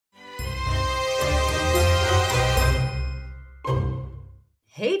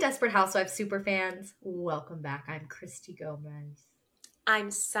Hey, Desperate Housewives superfans. Welcome back. I'm Christy Gomez. I'm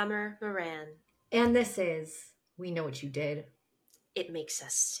Summer Moran. And this is We Know What You Did. It makes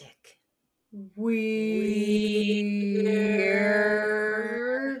us sick. We're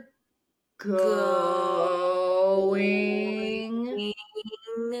going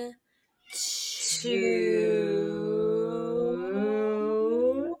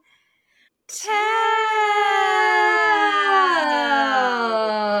to tell.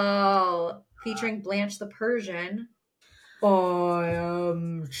 Featuring Blanche the Persian. I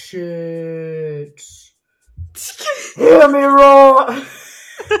am shit. Hear me roar.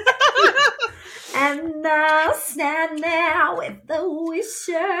 And I'll stand there with the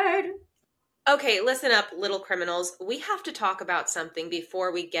wizard. Okay, listen up, little criminals. We have to talk about something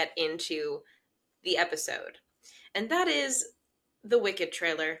before we get into the episode. And that is the Wicked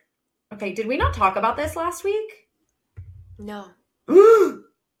trailer. Okay, did we not talk about this last week? No.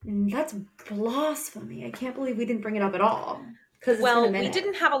 That's blasphemy. I can't believe we didn't bring it up at all. Well, we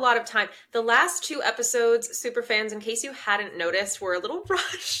didn't have a lot of time. The last two episodes, superfans, in case you hadn't noticed, were a little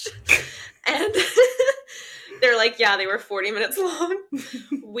rushed. And they're like, yeah, they were 40 minutes long.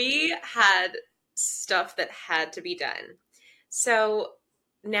 We had stuff that had to be done. So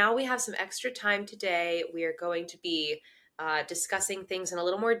now we have some extra time today. We are going to be discussing things in a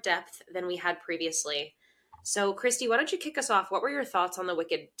little more depth than we had previously. So, Christy, why don't you kick us off? What were your thoughts on the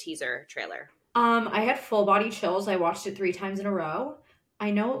Wicked teaser trailer? I had full body chills. I watched it 3 times in a row.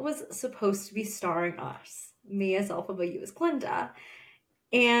 I know it was supposed to be starring us, me as Elphaba, you as Glinda.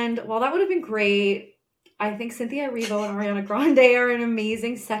 And while that would have been great, I think Cynthia Erivo and Ariana Grande are an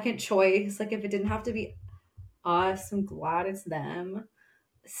amazing second choice. Like, if it didn't have to be us, I'm glad it's them.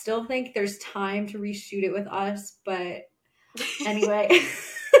 Still think there's time to reshoot it with us, but anyway.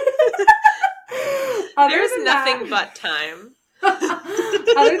 There's nothing but time.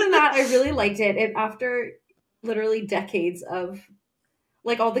 Other than that, I really liked it. After literally decades of,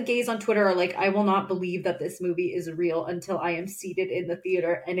 like, all the gays on Twitter are like, I will not believe that this movie is real until I am seated in the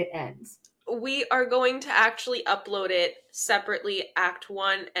theater and it ends. We are going to actually upload it separately, Act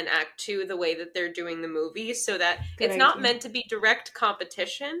 1 and Act 2, the way that they're doing the movie, so that it's not meant to be direct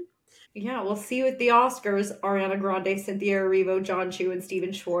competition. Yeah, we'll see with the Oscars, Ariana Grande, Cynthia Erivo, John Chu, and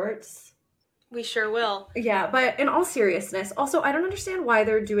Steven Schwartz. We sure will. Yeah, but in all seriousness, also, I don't understand why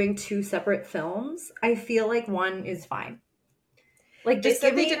they're doing 2 separate films. I feel like one is fine. Like, just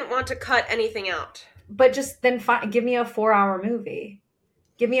they didn't want to cut anything out. But just then give me a 4-hour movie.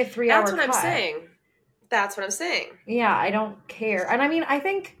 Give me a 3-hour cut. That's what I'm saying. That's what I'm saying. Yeah, I don't care. And I mean, I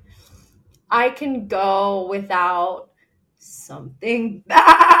think I can go without something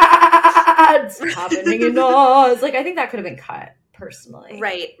bad happening in us. Like, I think that could have been cut, personally.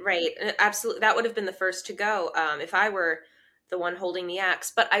 Right. Absolutely. That would have been the first to go if I were the one holding the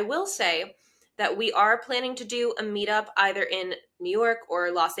axe. But I will say that we are planning to do a meetup either in New York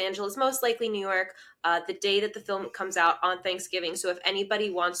or Los Angeles, most likely New York, the day that the film comes out on Thanksgiving. So if anybody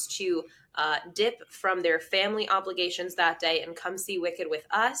wants to dip from their family obligations that day and come see Wicked with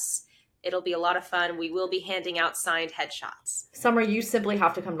us, it'll be a lot of fun. We will be handing out signed headshots. Summer, you simply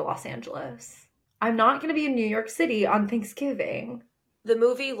have to come to Los Angeles. I'm not going to be in New York City on Thanksgiving. The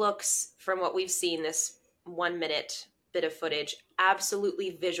movie looks, from what we've seen, this 1 minute bit of footage, absolutely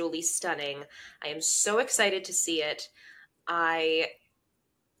visually stunning. I am so excited to see it. I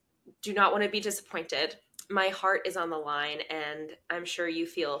do not want to be disappointed. My heart is on the line, and I'm sure you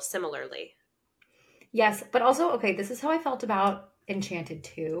feel similarly. Yes, but also, okay, this is how I felt about Enchanted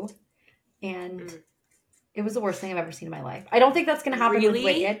 2, and it was the worst thing I've ever seen in my life. I don't think that's going to happen with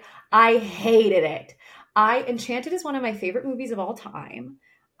Wicked. I hated it. Enchanted is one of my favorite movies of all time.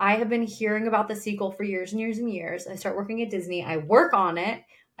 I have been hearing about the sequel for years and years and years. I start working at Disney. I work on it.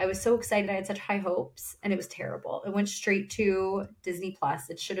 I was so excited. I had such high hopes, and it was terrible. It went straight to Disney Plus.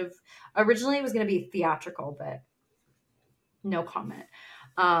 It should have originally it was going to be theatrical, but no comment.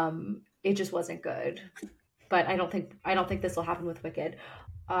 It just wasn't good. But I don't think this will happen with Wicked.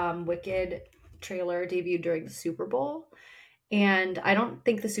 Wicked trailer debuted during the Super Bowl. And I don't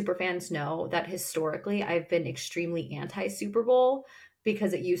think the super fans know that historically I've been extremely anti-Super Bowl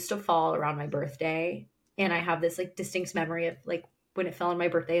because it used to fall around my birthday. And I have this like distinct memory of like when it fell on my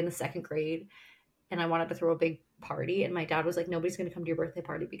birthday in the 2nd grade and I wanted to throw a big party. And my dad was like, nobody's going to come to your birthday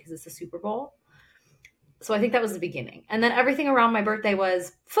party because it's the Super Bowl. So I think that was the beginning. And then everything around my birthday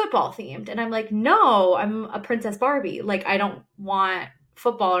was football themed. And I'm like, no, I'm a Princess Barbie. Like, I don't want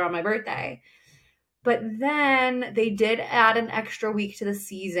football around my birthday. But then they did add an extra week to the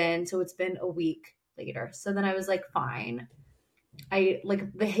season. So it's been a week later. So then I was like, fine. The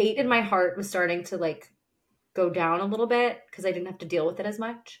hate in my heart was starting to like go down a little bit because I didn't have to deal with it as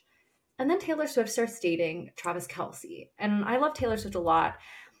much. And then Taylor Swift starts dating Travis Kelce. And I love Taylor Swift a lot.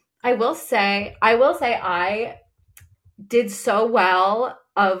 I will say I did so well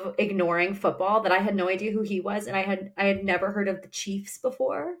of ignoring football that I had no idea who he was, and I had never heard of the Chiefs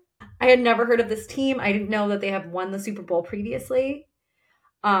before. I had never heard of this team. I didn't know that they have won the Super Bowl previously.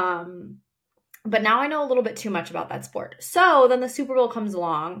 But now I know a little bit too much about that sport. So then the Super Bowl comes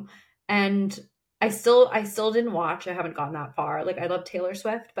along, and I still didn't watch. I haven't gone that far. Like, I love Taylor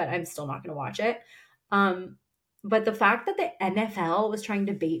Swift, but I'm still not going to watch it. But the fact that the NFL was trying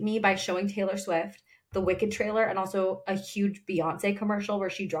to bait me by showing Taylor Swift the Wicked trailer and also a huge Beyonce commercial where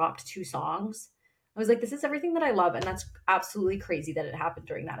she dropped 2 songs, I was like, this is everything that I love, and that's absolutely crazy that it happened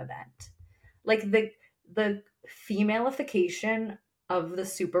during that event. Like, the femalification of the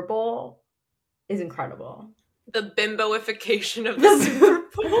Super Bowl is incredible. The bimboification of the Super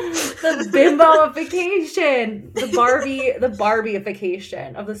Bowl. The bimboification. The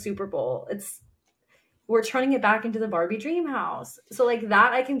Barbieification of the Super Bowl. We're turning it back into the Barbie dream house. So like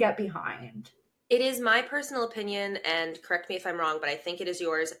that I can get behind. It is my personal opinion, and correct me if I'm wrong, but I think it is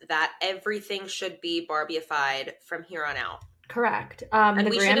yours, that everything should be Barbieified from here on out. Correct. And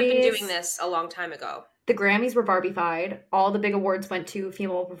we should have been doing this a long time ago. The Grammys were Barbieified. All the big awards went to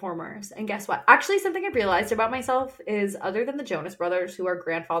female performers. And guess what? Actually, something I've realized about myself is, other than the Jonas Brothers, who are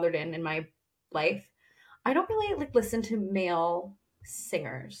grandfathered in my life, I don't really like listen to male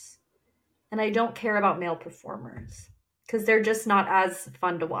singers. And I don't care about male performers because they're just not as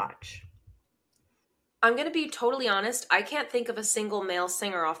fun to watch. I'm going to be totally honest. I can't think of a single male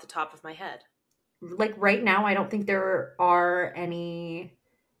singer off the top of my head. Like right now, I don't think there are any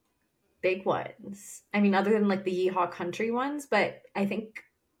big ones. I mean, other than like the yeehaw country ones, but I think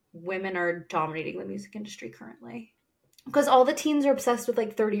women are dominating the music industry currently. Because all the teens are obsessed with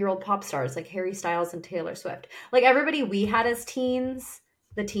like 30-year-old pop stars like Harry Styles and Taylor Swift. Like everybody we had as teens,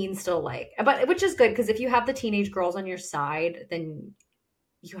 the teens still like. But which is good, because if you have the teenage girls on your side, then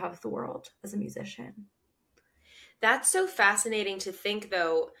you have the world as a musician. That's so fascinating to think,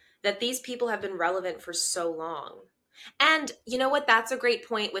 though, that these people have been relevant for so long. And you know what? That's a great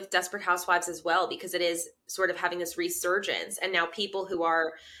point with Desperate Housewives as well, because it is sort of having this resurgence. And now people who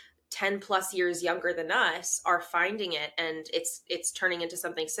are 10 plus years younger than us are finding it, and it's turning into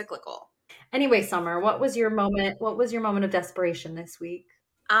something cyclical. Anyway, Summer, what was your moment of desperation this week?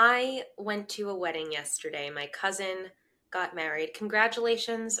 I went to a wedding yesterday. My cousin got married.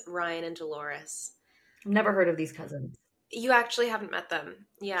 Congratulations, Ryan and Dolores. I've never heard of these cousins. You actually haven't met them.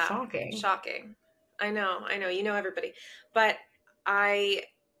 Yeah. Shocking. I know. You know everybody. But I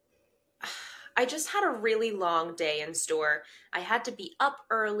just had a really long day in store. I had to be up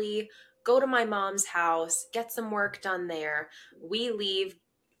early, go to my mom's house, get some work done there. We leave,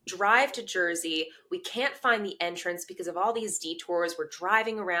 drive to Jersey. We can't find the entrance because of all these detours. We're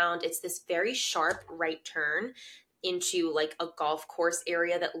driving around. It's this very sharp right turn into like a golf course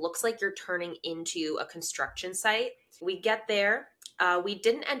area that looks like you're turning into a construction site. We get there. We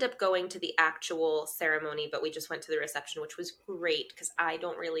didn't end up going to the actual ceremony, but we just went to the reception, which was great because I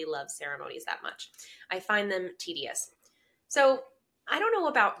don't really love ceremonies that much. I find them tedious. So I don't know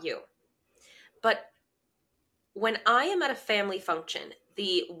about you, but when I am at a family function,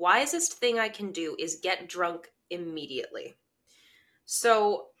 the wisest thing I can do is get drunk immediately.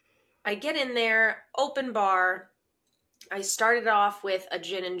 So I get in there, open bar. I started off with a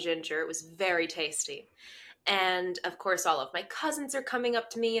gin and ginger. It was very tasty. And of course, all of my cousins are coming up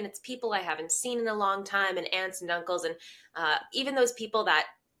to me, and it's people I haven't seen in a long time, and aunts and uncles, and even those people that,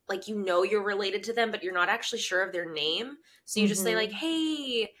 like, you know you're related to them, but you're not actually sure of their name. So you just say, like,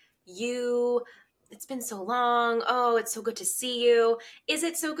 hey, it's been so long. Oh, it's so good to see you. Is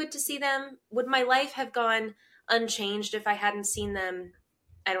it so good to see them? Would my life have gone unchanged if I hadn't seen them?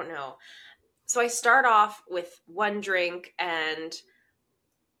 I don't know. So I start off with one drink, and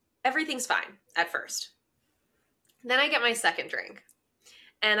everything's fine at first. Then I get my second drink,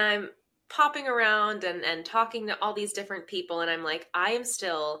 and I'm popping around and talking to all these different people, and I'm like, I am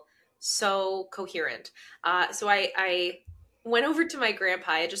still so coherent. So I went over to my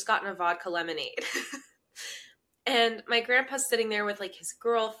grandpa. I had just gotten a vodka lemonade. And my grandpa's sitting there with like his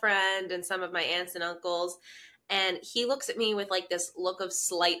girlfriend and some of my aunts and uncles, and he looks at me with like this look of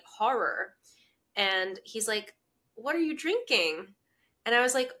slight horror. And he's like, what are you drinking? And I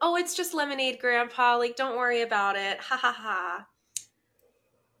was like, oh, it's just lemonade, Grandpa. Like, don't worry about it. Ha ha ha.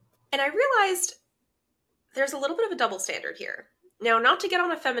 And I realized there's a little bit of a double standard here. Now, not to get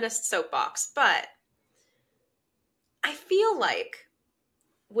on a feminist soapbox, but I feel like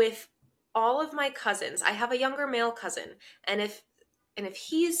with all of my cousins, I have a younger male cousin. And if And if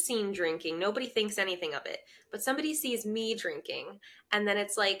he's seen drinking, nobody thinks anything of it. But somebody sees me drinking, and then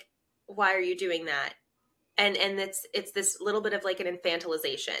it's like, why are you doing that? And it's this little bit of like an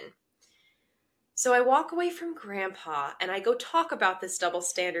infantilization. So I walk away from Grandpa and I go talk about this double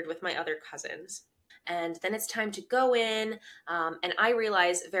standard with my other cousins. And then it's time to go in, and I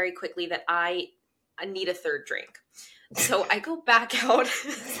realize very quickly that I need a third drink. So I go back out.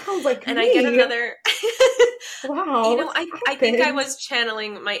 Sounds like and me. I get another. Wow. I think I was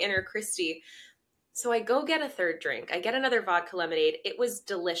channeling my inner Christy. So I go get a third drink. I get another vodka lemonade. It was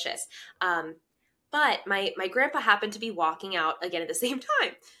delicious. But my grandpa happened to be walking out again at the same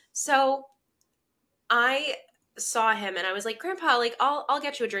time. So I saw him and I was like, Grandpa, like I'll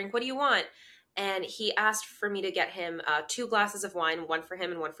get you a drink. What do you want? And he asked for me to get him 2 glasses of wine, one for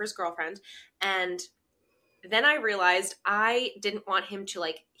him and one for his girlfriend. And then I realized I didn't want him to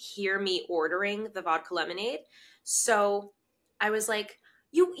like hear me ordering the vodka lemonade. So I was like,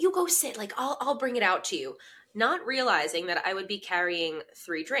 you go sit, like I'll bring it out to you. Not realizing that I would be carrying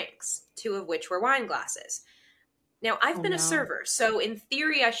 3 drinks, 2 of which were wine glasses. Now, I've been a server, so in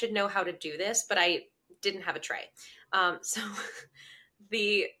theory I should know how to do this, but I didn't have a tray. So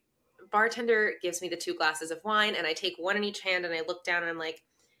the bartender gives me the 2 glasses of wine, and I take one in each hand, and I look down, and I'm like,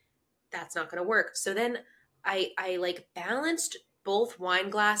 that's not going to work. So then I like balanced both wine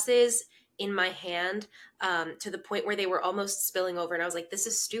glasses in my hand to the point where they were almost spilling over, and I was like, this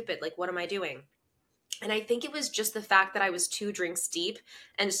is stupid. Like, what am I doing? And I think it was just the fact that I was 2 drinks deep,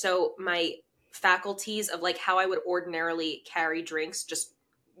 and so my faculties of like how I would ordinarily carry drinks just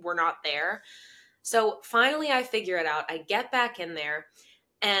were not there. So finally I figure it out. I get back in there,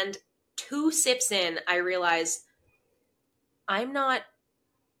 and 2 sips in, I realize I'm not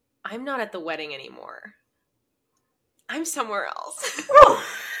at the wedding anymore. I'm somewhere else.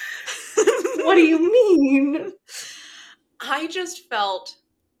 What do you mean? I just felt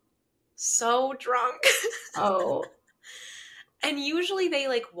so drunk. Oh. And usually they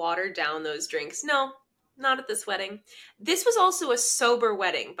like water down those drinks. No, not at this wedding. This was also a sober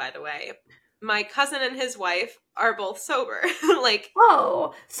wedding, by the way. My cousin and his wife are both sober. Like,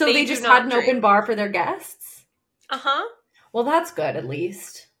 oh, so they just had an open bar for their guests? Uh-huh. Well, that's good, at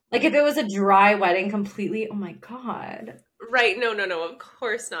least. Like, if it was a dry wedding completely, oh my God. Right. No, of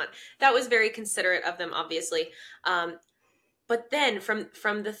course not. That was very considerate of them, obviously. But then from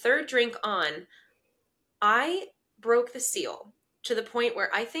the 3rd drink on, I broke the seal to the point where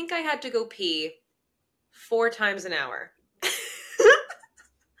I think I had to go pee 4 times an hour.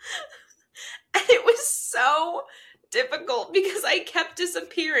 And it was so difficult because I kept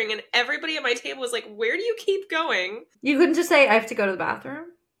disappearing and everybody at my table was like, where do you keep going? You couldn't just say, I have to go to the bathroom?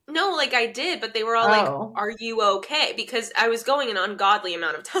 No, like I did, but they were all like, are you okay? Because I was going an ungodly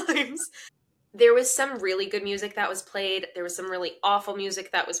amount of times. There was some really good music that was played. There was some really awful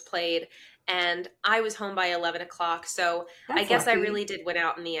music that was played. And I was home by 11 o'clock. So I guess lucky. I really did win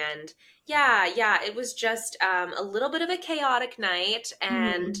out in the end. Yeah. It was just a little bit of a chaotic night.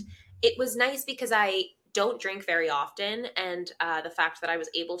 And it was nice because I don't drink very often. And the fact that I was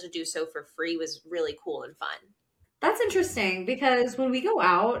able to do so for free was really cool and fun. That's interesting because when we go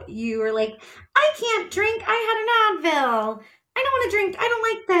out, you are like, I can't drink. I had an Advil. I don't want to drink. I don't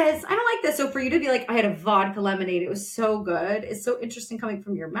like this. I don't like this. So for you to be like, I had a vodka lemonade. It was so good. It's so interesting coming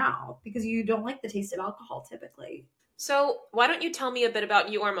from your mouth because you don't like the taste of alcohol typically. So why don't you tell me a bit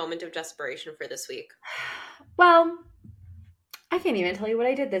about your moment of desperation for this week? Well, I can't even tell you what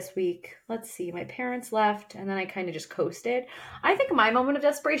I did this week. Let's see. My parents left and then I kind of just coasted. I think my moment of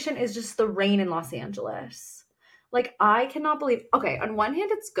desperation is just the rain in Los Angeles. Like, I cannot believe, okay, on one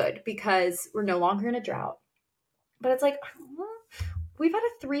hand, it's good because we're no longer in a drought. But it's like, we've had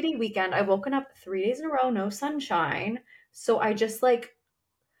a 3-day weekend. I've woken up 3 days in a row, no sunshine. So I just like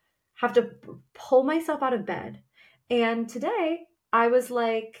have to pull myself out of bed. And today I was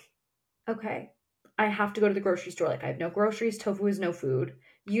like, okay, I have to go to the grocery store. Like, I have no groceries. Tofu is no food.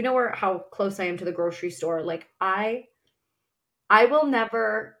 You know how close I am to the grocery store. Like, I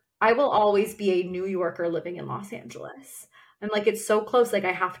will always be a New Yorker living in Los Angeles. And like, it's so close, like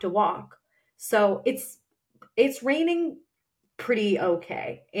I have to walk. So it's raining pretty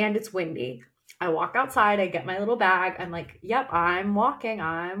okay. And it's windy. I walk outside, I get my little bag. I'm like, yep, I'm walking.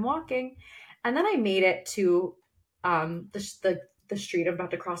 And then I made it to the street. I'm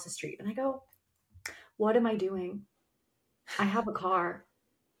about to cross the street. And I go, what am I doing? I have a car.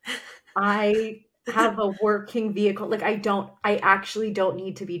 I have a working vehicle. Like, I actually don't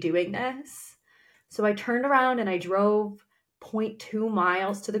need to be doing this. So I turned around and I drove 0.2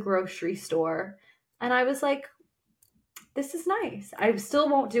 miles to the grocery store. And I was like, this is nice. I still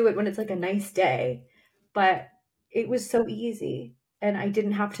won't do it when it's like a nice day, but it was so easy. and I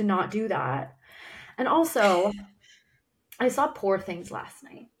didn't have to not do that. And also, I saw Poor Things last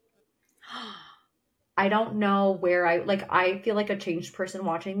night. I don't know where I feel like a changed person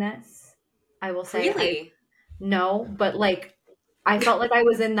watching this. I will say Really? no, but like I felt like I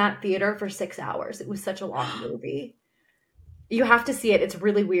was in that theater for 6 hours. It was such a long movie. You have to see it. It's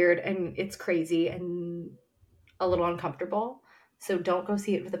really weird and it's crazy and a little uncomfortable. So don't go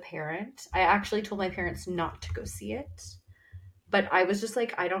see it with a parent. I actually told my parents not to go see it. But I was just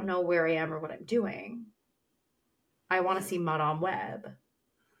like, I don't know where I am or what I'm doing. I want to see Madame Web.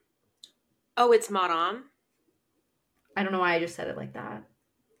 Oh, it's Madame? I don't know why I just said it like that.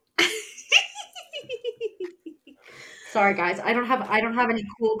 Sorry guys, I don't have any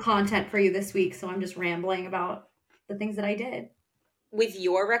cool content for you this week, so I'm just rambling about the things that I did. With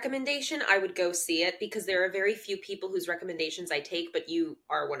your recommendation, I would go see it because there are very few people whose recommendations I take, but you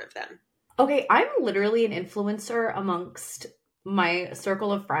are one of them. Okay, I'm literally an influencer amongst my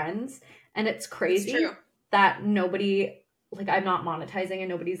circle of friends, and it's crazy that nobody, like, I'm not monetizing and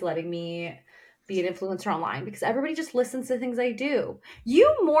nobody's letting me be an influencer online because everybody just listens to things I do.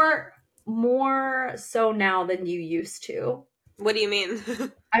 You more so now than you used to. What do you mean?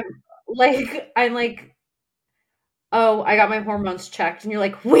 I'm like, oh, I got my hormones checked, and you're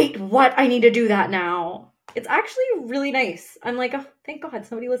like, wait, what? I need to do that now. It's actually really nice. I'm like, oh, thank God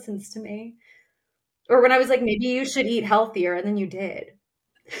somebody listens to me. Or when I was like, maybe you should eat healthier, and then you did.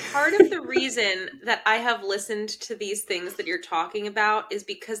 Part of the reason that I have listened to these things that you're talking about is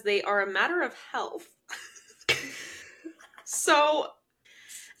because they are a matter of health. So,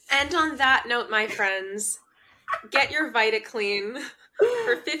 and on that note, my friends, get your VitaClean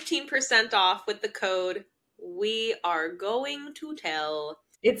for 15% off with the code We Are Going to Tell.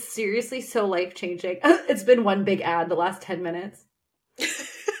 It's seriously so life-changing. It's been one big ad the last 10 minutes.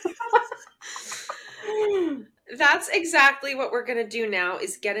 That's exactly what we're going to do now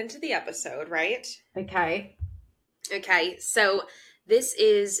is get into the episode, right? Okay. Okay, so this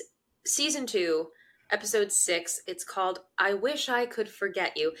is season 2, episode 6. It's called I Wish I Could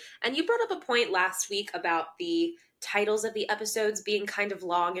Forget You. And you brought up a point last week about the titles of the episodes being kind of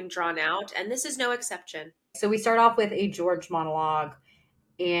long and drawn out, and this is no exception. So we start off with a George monologue,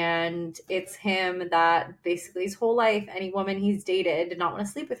 and it's him that basically his whole life, any woman he's dated did not want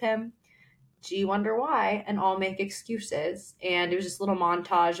to sleep with him. Gee, wonder why, and all make excuses. And it was just a little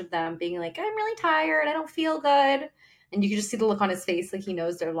montage of them being like, I'm really tired, I don't feel good. And you can just see the look on his face like he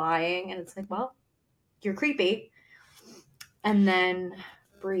knows they're lying. And it's like, well, you're creepy. And then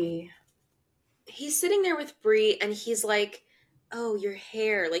Bree. He's sitting there with Bree, and he's like, oh, your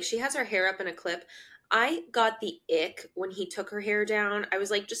hair. Like, she has her hair up in a clip. I got the ick when he took her hair down. I was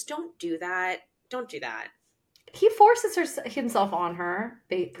like, just don't do that. Don't do that. He forces himself on her,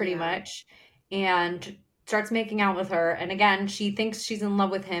 pretty much, and starts making out with her. And again, she thinks she's in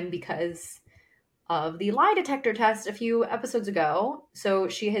love with him because of the lie detector test a few episodes ago. So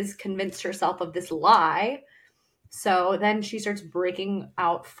she has convinced herself of this lie. So then she starts breaking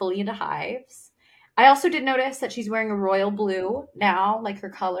out fully into hives. I also did notice that she's wearing a royal blue now. Like her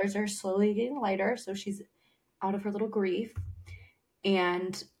colors are slowly getting lighter. So she's out of her little grief.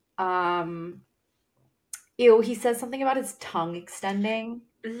 And, ew, he says something about his tongue extending.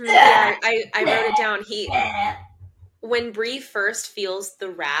 Mm-hmm. Yeah, I wrote it down. When Bree first feels the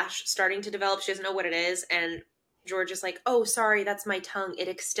rash starting to develop, she doesn't know what it is, and George is like, oh, sorry, that's my tongue. It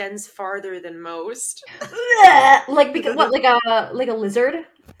extends farther than most. Like a lizard?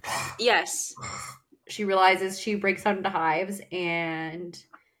 Yes. She realizes she breaks out into hives, and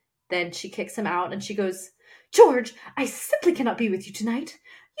then she kicks him out, and she goes, George, I simply cannot be with you tonight.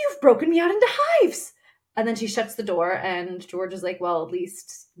 You've broken me out into hives. And then she shuts the door, and George is like, well, at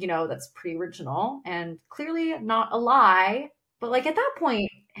least, that's pretty original and clearly not a lie. But like at that point,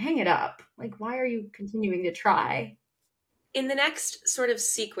 hang it up. Like, why are you continuing to try? In the next sort of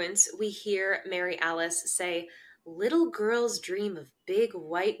sequence, we hear Mary Alice say, little girls dream of big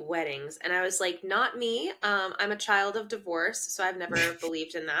white weddings. And I was like, not me. I'm a child of divorce, so I've never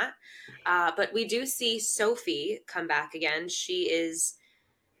believed in that. But we do see Sophie come back again. She is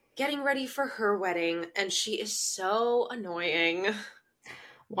getting ready for her wedding, and she is so annoying.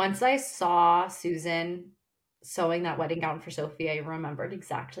 Once I saw Susan sewing that wedding gown for Sophie, I remembered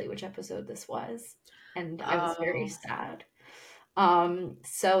exactly which episode this was, and I was very sad.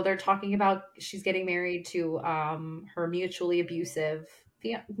 So they're talking about she's getting married to her mutually abusive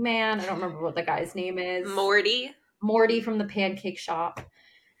man. I don't remember what the guy's name is. Morty from the pancake shop.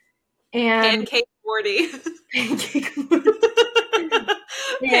 And Pancake Morty. Pancake Morty.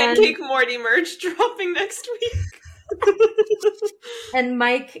 Pancake Morty merch dropping next week. And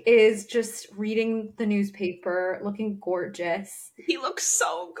Mike is just reading the newspaper, looking gorgeous. He looks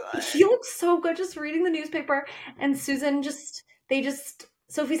so good. He looks so good just reading the newspaper. And Susan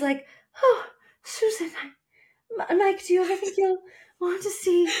Sophie's like, oh, Susan, Mike, do you ever think you'll want to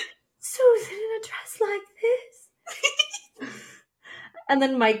see Susan in a dress like this? And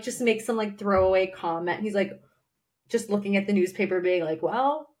then Mike just makes some like throwaway comment. He's like, just looking at the newspaper, being like,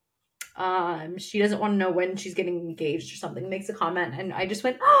 well, she doesn't want to know when she's getting engaged or something, makes a comment. And I just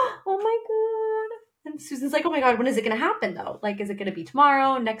went, oh my God. And Susan's like, oh my God, when is it going to happen though? Like, is it going to be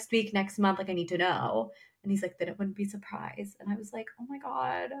tomorrow, next week, next month? Like, I need to know. And he's like, then it wouldn't be a surprise. And I was like, oh my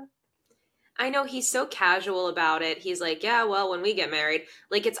God. I know, he's so casual about it. He's like, yeah, well, when we get married,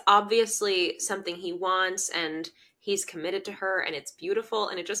 like, it's obviously something he wants and he's committed to her and it's beautiful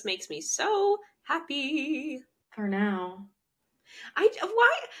and it just makes me so happy. For now.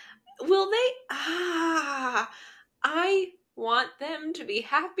 Why will they? I want them to be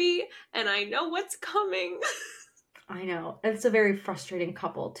happy and I know what's coming. I know. It's a very frustrating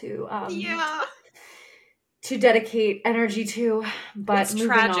couple to yeah. To dedicate energy to, but it's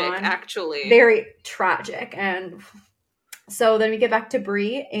tragic, actually. Very tragic. And so then we get back to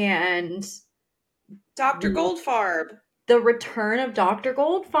Bree and Dr. Goldfarb. The return of Dr.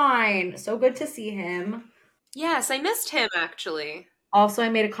 Goldfine. So good to see him. Yes, I missed him, actually. Also, I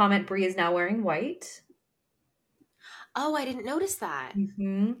made a comment, Bree is now wearing white. Oh, I didn't notice that.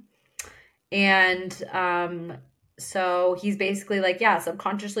 Mm-hmm. And so he's basically like, yeah,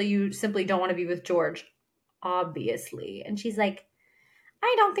 subconsciously you simply don't want to be with George. Obviously. And she's like,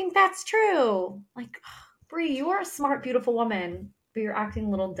 I don't think that's true. Like, Bree, you are a smart, beautiful woman, but you're acting a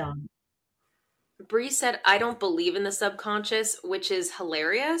little dumb. Bree said, I don't believe in the subconscious, which is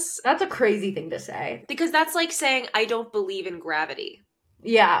hilarious. That's a crazy thing to say. Because that's like saying, I don't believe in gravity.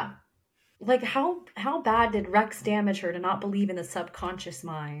 Yeah. Like, how bad did Rex damage her to not believe in the subconscious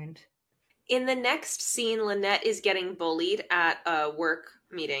mind? In the next scene, Lynette is getting bullied at a work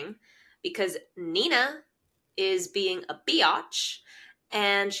meeting because Nina is being a biatch.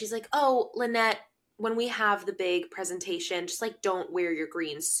 And she's like, oh, Lynette, when we have the big presentation, just like don't wear your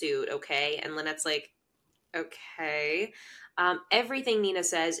green suit, okay? And Lynette's like, okay. Everything Nina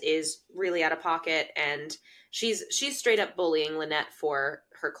says is really out of pocket, and she's straight up bullying Lynette for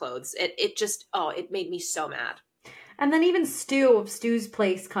her clothes. It made me so mad. And then even Stu of Stu's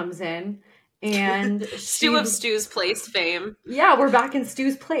Place comes in, and Stu of Stu's Place fame. Yeah, we're back in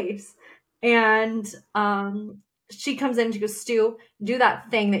Stu's Place, and she comes in and she goes, Stu, do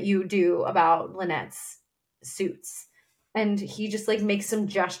that thing that you do about Lynette's suits. And he just like makes some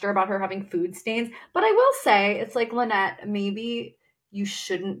gesture about her having food stains. But I will say, it's like, Lynette, maybe you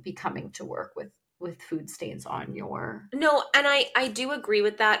shouldn't be coming to work with food stains on your... No, and I do agree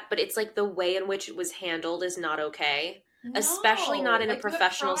with that, but it's like the way in which it was handled is not okay. No, especially not in a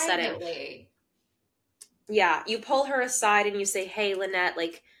professional setting. Yeah, you pull her aside and you say, hey, Lynette,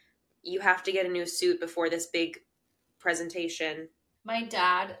 like, you have to get a new suit before this big presentation. My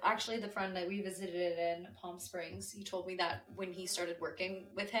dad, actually the friend that we visited in Palm Springs, he told me that when he started working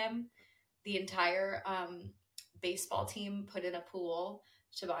with him, the entire baseball team put in a pool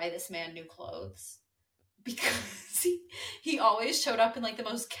to buy this man new clothes because he always showed up in like the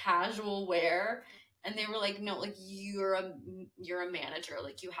most casual wear, and they were like, no, like you're a manager,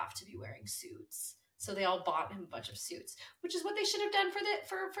 like you have to be wearing suits. So they all bought him a bunch of suits, which is what they should have done for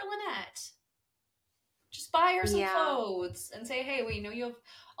Lynette. Just buy her some clothes and say, hey, we know you have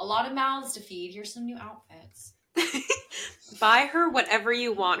a lot of mouths to feed. Here's some new outfits. Buy her whatever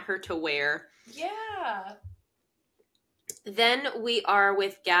you want her to wear. Yeah. Then we are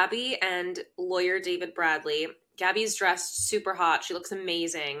with Gabby and lawyer David Bradley. Gabby's dressed super hot. She looks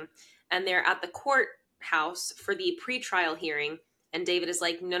amazing. And they're at the courthouse for the pretrial hearing. And David is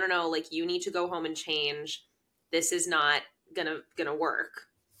like, no, like you need to go home and change. This is not gonna work.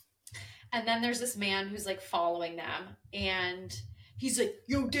 And then there's this man who's like following them, and he's like,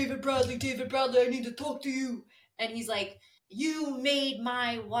 yo, David Bradley, I need to talk to you. And he's like, you made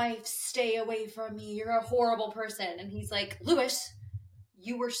my wife stay away from me. You're a horrible person. And he's like, Lewis,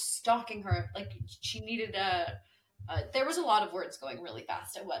 you were stalking her. Like, she needed there was a lot of words going really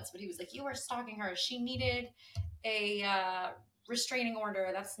fast at once, but he was like, you were stalking her. She needed a restraining order.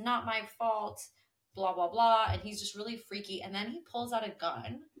 That's not my fault. Blah, blah, blah. And he's just really freaky. And then he pulls out a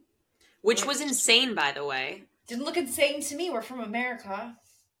gun. Which was insane, by the way. Didn't look insane to me. We're from America.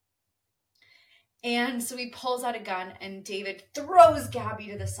 And so he pulls out a gun, and David throws Gabby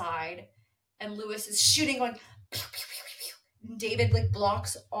to the side, and Lewis is shooting, going, pew, pew, pew, pew. And David like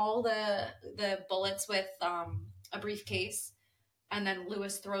blocks all the bullets with a briefcase, and then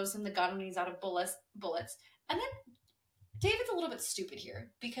Lewis throws him the gun when he's out of bullets. And then David's a little bit stupid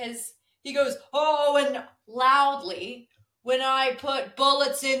here because he goes, oh, and loudly, when I put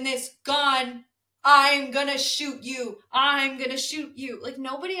bullets in this gun, I'm gonna shoot you. I'm gonna shoot you. Like,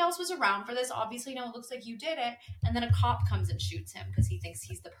 nobody else was around for this. Obviously, no, it looks like you did it. And then a cop comes and shoots him because he thinks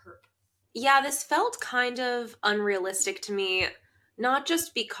he's the perp. Yeah, this felt kind of unrealistic to me, not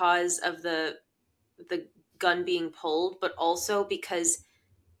just because of the gun being pulled, but also because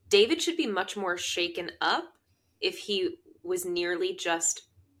David should be much more shaken up if he was nearly just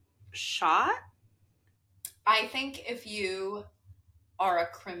shot. I think if you are a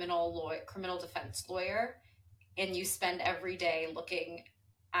criminal defense lawyer, and you spend every day looking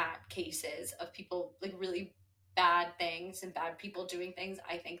at cases of people, like, really bad things and bad people doing things,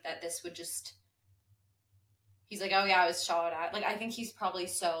 I think that this would just, he's like, oh yeah, I was shot at. Like, I think he's probably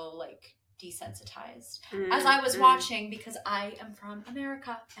so, like, desensitized. As I was watching, because I am from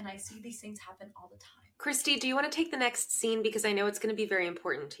America and I see these things happen all the time. Christy, do you want to take the next scene? Because I know it's going to be very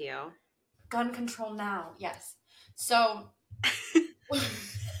important to you. Gun control now, yes. So,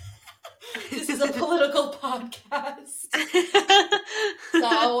 this is a political podcast.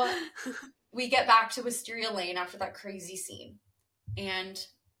 So, we get back to Wisteria Lane after that crazy scene. And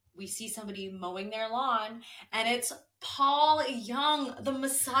we see somebody mowing their lawn. And it's Paul Young. The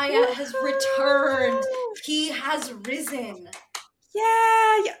Messiah has returned. He has risen.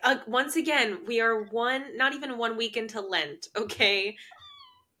 Yeah. Once again, we are not even 1 week into Lent, okay?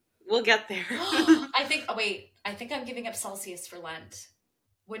 We'll get there. I think I'm giving up Celsius for Lent.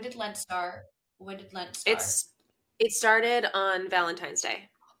 When did Lent start? It started on Valentine's Day.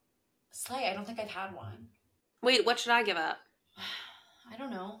 Slay, I don't think I've had one. Wait, what should I give up? I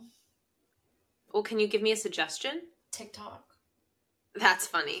don't know. Well, can you give me a suggestion? TikTok. That's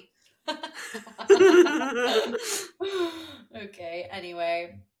funny. Okay,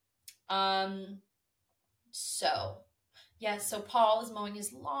 anyway. So Paul is mowing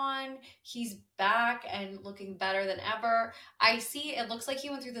his lawn. He's back and looking better than ever. It looks like he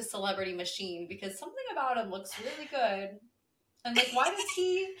went through the celebrity machine because something about him looks really good. And, like, why does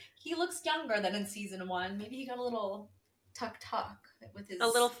he looks younger than in season 1? Maybe he got a little tuck with his... A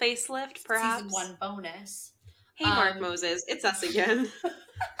little facelift, perhaps? Season 1 bonus. Hey, Mark Moses, it's us again.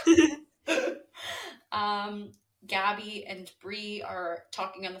 Gabby and Bree are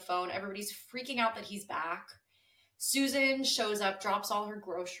talking on the phone. Everybody's freaking out that he's back. Susan shows up, drops all her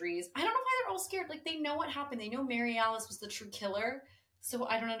groceries. I don't know why they're all scared. Like, they know what happened. They know Mary Alice was the true killer. So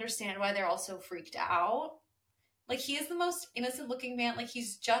I don't understand why they're all so freaked out. Like, he is the most innocent looking man. Like,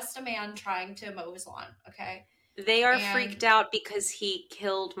 he's just a man trying to mow his lawn, okay? They are freaked out because he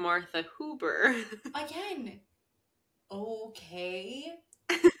killed Martha Huber. Again. Okay.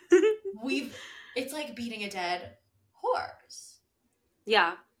 It's like beating a dead horse.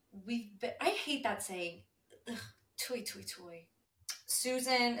 Yeah. I hate that saying. Ugh, toy.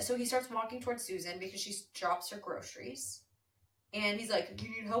 Susan, so he starts walking towards Susan because she drops her groceries. And he's like, do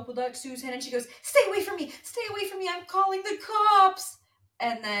you need help with that, Susan? And she goes, stay away from me, I'm calling the cops.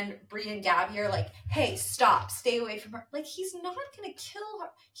 And then Bree and Gabby are like, hey, stop, stay away from her. Like, he's not going to kill her.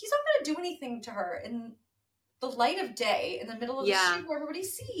 He's not going to do anything to her in the light of day, in the middle of the street where everybody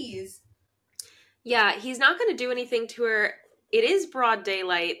sees. Yeah, he's not going to do anything to her. It is broad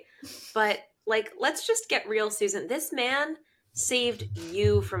daylight, but, like, let's just get real, Susan. This man saved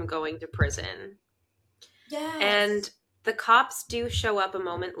you from going to prison. Yes. And the cops do show up a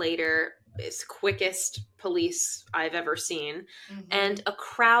moment later. It's quickest police I've ever seen. Mm-hmm. And a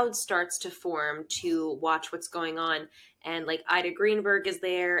crowd starts to form to watch what's going on. And, like, Ida Greenberg is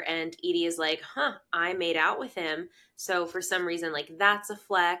there, and Edie is like, I made out with him. So for some reason, like, that's a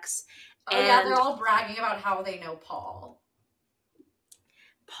flex. Oh, and yeah, they're all bragging about how they know Paul.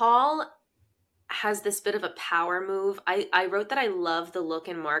 Paul has this bit of a power move. I wrote that I love the look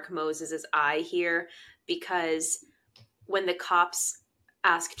in Mark Moses' eye here, because when the cops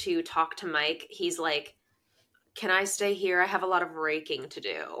ask to talk to Mike, he's like, can I stay here? I have a lot of raking to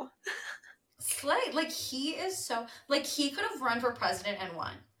do. Slay. Like, he is so... Like, he could have run for president and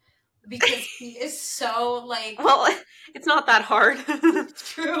won. Because he is so, like... Well, it's not that hard.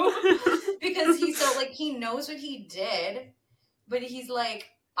 True. Because he's so, like, he knows what he did, but he's like,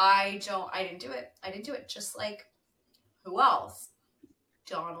 I didn't do it. Just like, who else?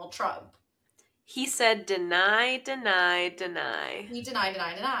 Donald Trump. He said, deny. He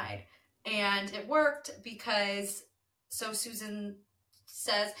denied. And it worked because, so Susan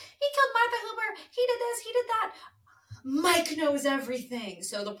says, he killed Martha Huber. He did this, he did that. Mike knows everything.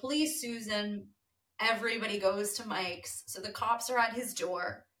 So the police, Susan, everybody goes to Mike's. So the cops are at his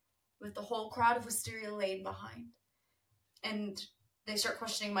door with the whole crowd of Wisteria Lane behind. And they start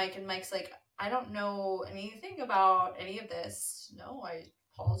questioning Mike, and Mike's like, I don't know anything about any of this. No,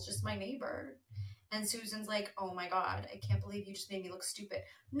 Paul's just my neighbor. And Susan's like, oh my God, I can't believe you just made me look stupid.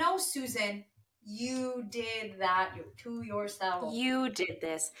 No, Susan, you did that to yourself. You did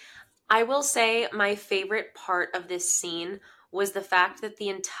this. I will say my favorite part of this scene was the fact that the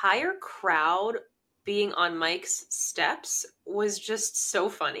entire crowd being on Mike's steps was just so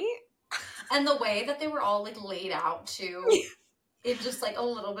funny. And the way that they were all like laid out too, it just like a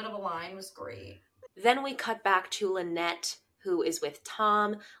little bit of a line was great. Then we cut back to Lynette, who is with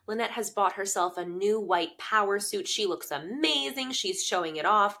Tom. Lynette has bought herself a new white power suit. She looks amazing. She's showing it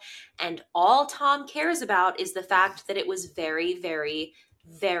off. And all Tom cares about is the fact that it was very, very,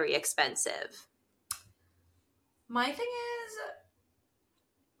 very expensive. My thing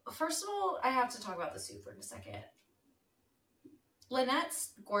is, first of all, I have to talk about the suit for a second.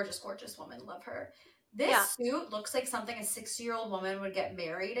 Lynette's gorgeous, gorgeous woman. Love her. This suit looks like something a 60-year-old woman would get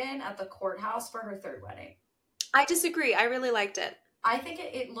married in at the courthouse for her third wedding. I disagree. I really liked it. I think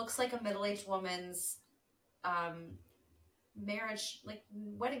it looks like a middle-aged woman's marriage, like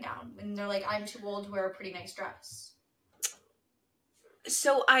wedding gown. And they're like, I'm too old to wear a pretty nice dress.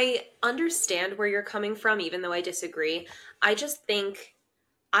 So I understand where you're coming from, even though I disagree. I just think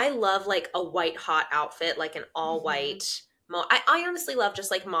I love like a white hot outfit, like an all white. I honestly love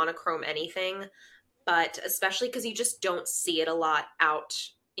just like monochrome anything, but especially because you just don't see it a lot out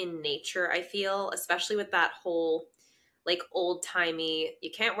in nature, I feel, especially with that whole like old timey,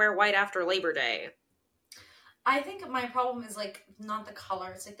 you can't wear white after Labor Day. I think my problem is like not the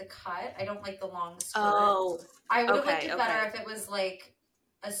color, it's like the cut. I don't like the long skirts. Oh, I would have liked it better if it was like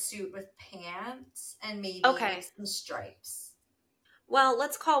a suit with pants and maybe like some stripes. Well,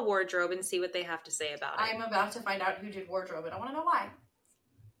 let's call wardrobe and see what they have to say about it. I'm about to find out who did wardrobe and I want to know why.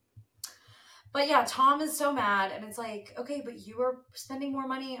 But yeah, Tom is so mad and it's like, okay, but you were spending more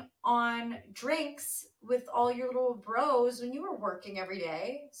money on drinks with all your little bros when you were working every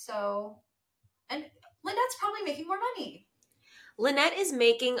day. So, and Lynette's probably making more money. Lynette is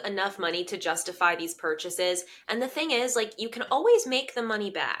making enough money to justify these purchases. And the thing is, like, you can always make the money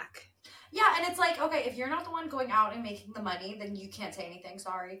back. Yeah, and it's like, okay, if you're not the one going out and making the money, then you can't say anything.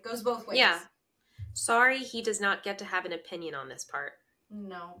 Sorry. It goes both ways. Yeah. Sorry, he does not get to have an opinion on this part.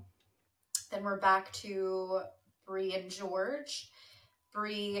 No. Then we're back to Bree and George.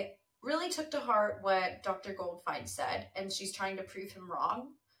 Bree really took to heart what Dr. Goldfein said, and she's trying to prove him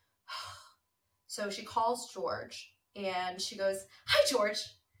wrong. So she calls George, and she goes, hi, George.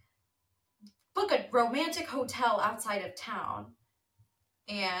 Book a romantic hotel outside of town.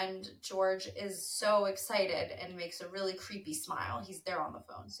 And George is so excited and makes a really creepy smile. He's there on the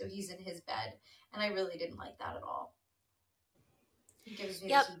phone, so he's in his bed. And I really didn't like that at all. He gives me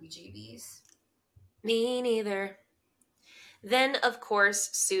the heebie-jeebies. Me neither. Then, of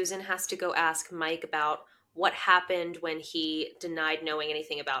course, Susan has to go ask Mike about what happened when he denied knowing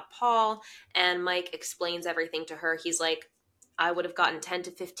anything about Paul. And Mike explains everything to her. He's like, I would have gotten 10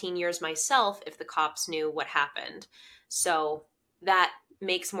 to 15 years myself if the cops knew what happened. So that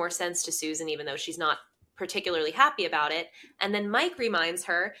makes more sense to Susan, even though she's not particularly happy about it. And then Mike reminds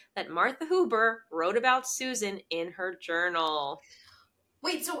her that Martha Huber wrote about Susan in her journal.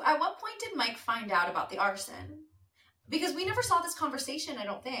 Wait, so at what point did Mike find out about the arson? Because we never saw this conversation, I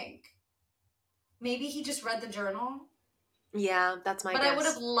don't think. Maybe he just read the journal? Yeah, that's my guess. But I would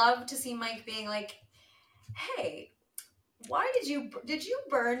have loved to see Mike being like, hey, why did you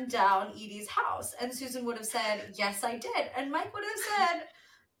burn down Edie's house? And Susan would have said, yes, I did. And Mike would have said,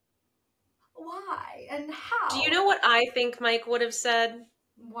 why and how? Do you know what I think Mike would have said?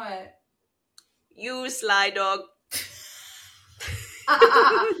 What? You sly dog.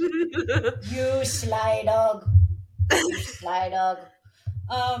 You sly dog. You sly dog.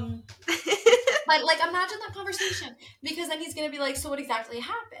 But like, imagine that conversation, because then he's gonna be like, so what exactly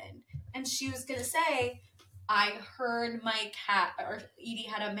happened? And she was gonna say, I heard Edie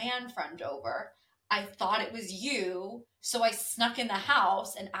had a man friend over. I thought it was you, so I snuck in the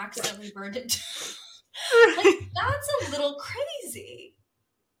house and accidentally burned it down. Like, that's a little crazy.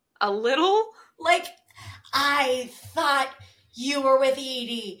 A little? Like, I thought you were with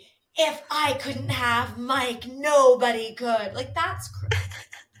Edie. If I couldn't have Mike, nobody could. Like, that's crazy.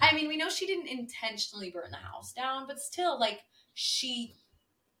 I mean, we know she didn't intentionally burn the house down, but still, like, she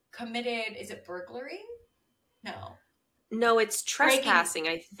committed, is it burglary? No. No, it's trespassing,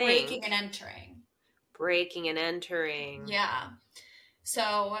 I think. Breaking and entering. Breaking and entering. Yeah.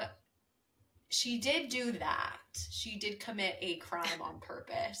 So she did do that. She did commit a crime on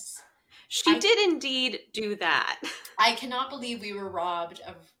purpose. She did indeed do that. I cannot believe we were robbed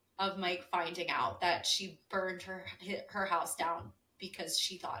of Mike finding out that she burned her house down because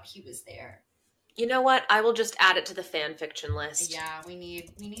she thought he was there. You know what? I will just add it to the fan fiction list. Yeah, we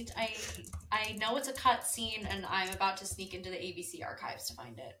need I know it's a cut scene, and I'm about to sneak into the ABC archives to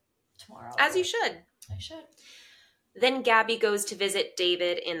find it tomorrow. As you should. I should. Then Gabby goes to visit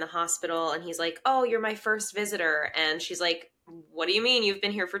David in the hospital, and he's like, oh, you're my first visitor. And she's like, what do you mean? You've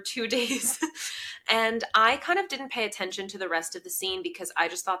been here for 2 days. And I kind of didn't pay attention to the rest of the scene because I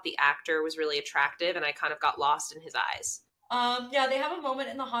just thought the actor was really attractive, and I kind of got lost in his eyes. Yeah, they have a moment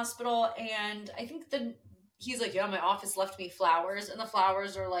in the hospital, and I think he's like, yeah, my office left me flowers, and the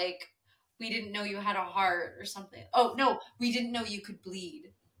flowers are like, we didn't know you had a heart or something. Oh, no, we didn't know you could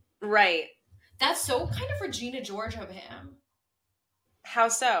bleed. Right. That's so kind of Regina George of him. How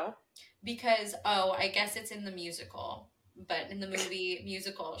so? Because, I guess it's in the musical, but in the movie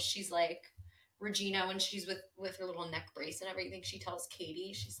musical, she's like, Regina, when she's with her little neck brace and everything, she tells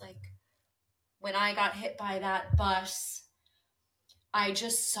Katie, she's like, when I got hit by that bus, I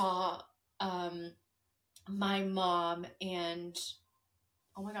just saw my mom and,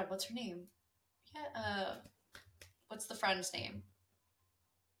 oh my God, what's her name? Yeah, what's the friend's name?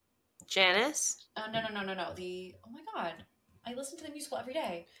 Janice? No. Oh my God, I listen to the musical every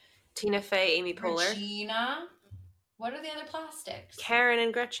day. Tina Fey, Amy Poehler. Regina. What are the other plastics? Karen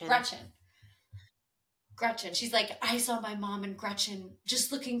and Gretchen. Gretchen. She's like, I saw my mom and Gretchen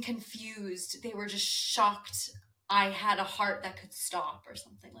just looking confused. They were just shocked I had a heart that could stop or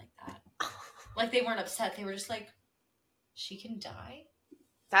something like that. Like, they weren't upset. They were just like, she can die?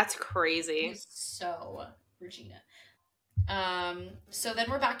 That's crazy. So, Regina. So then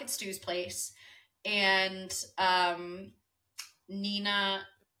we're back at Stu's place, and Lynette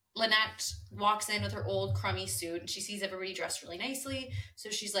walks in with her old crummy suit, and she sees everybody dressed really nicely. So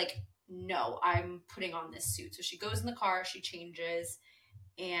she's like, no, I'm putting on this suit. So she goes in the car, she changes,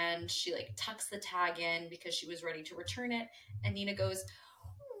 and she like tucks the tag in because she was ready to return it. And Nina goes,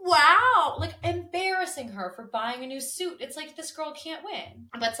 wow, like embarrassing her for buying a new suit. It's like, this girl can't win.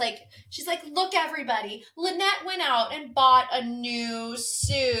 But it's like, she's like, look, everybody, Lynette went out and bought a new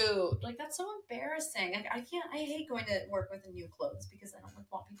suit. Like, that's so embarrassing. Like, I hate going to work with new clothes because I don't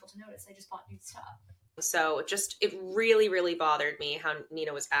want people to notice I just bought new stuff. So it really, really bothered me how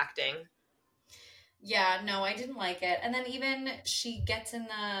Nina was acting. Yeah, no, I didn't like it. And then even she gets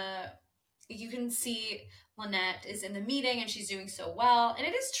you can see Lynette is in the meeting and she's doing so well. And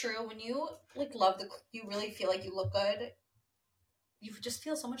it is true, when you like you really feel like you look good, you just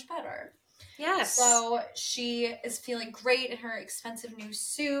feel so much better. Yes. So she is feeling great in her expensive new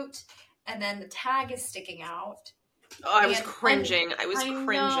suit, and then the tag is sticking out. Oh, I was cringing. I was cringing.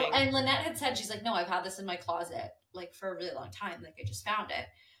 Know. And Lynette had said, she's like, no, I've had this in my closet like for a really long time. Like, I just found it.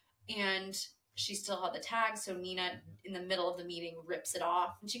 And she still had the tag, so Nina, in the middle of the meeting, rips it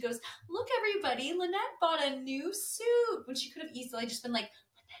off. And she goes, look, everybody, Lynette bought a new suit. When she could have easily just been like,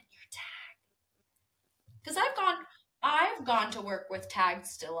 Lynette, your tag. Because I've gone to work with tags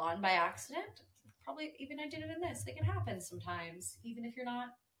still on by accident. Probably even I did it in this. Like, it happens sometimes, even if you're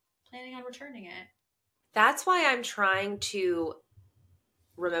not planning on returning it. That's why I'm trying to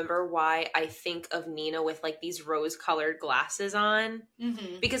remember why I think of Nina with like these rose-colored glasses on,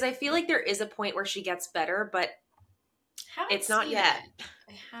 because I feel like there is a point where she gets better, but it's not yet.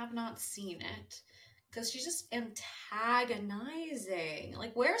 I have not seen it because she's just antagonizing.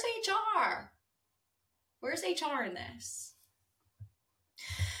 Like, where's HR? Where's HR in this?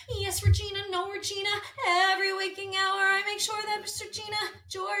 Yes, Regina, no, Regina. Every waking hour, I make sure that Mr. Regina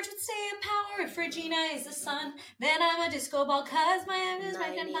George would stay in power. If Regina is the sun, then I'm a disco ball, cause my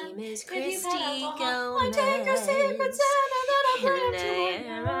name is Christy Gomez. I take her secrets and then I put them to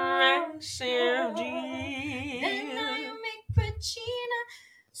then I make Regina.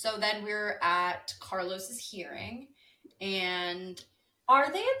 So then we're at Carlos's hearing, and are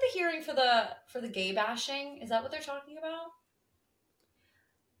they at the hearing for the gay bashing? Is that what they're talking about?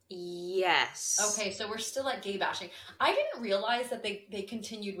 Yes. Okay, so we're still at gay bashing. I didn't realize that they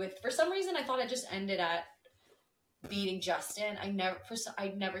continued with. For some reason, I thought it just ended at beating Justin. I never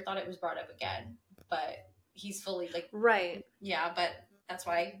thought it was brought up again. But he's fully like right. Yeah, but that's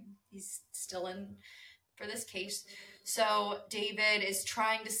why he's still in for this case. So David is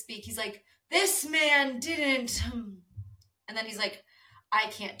trying to speak. He's like, "This man didn't," and then he's like, "I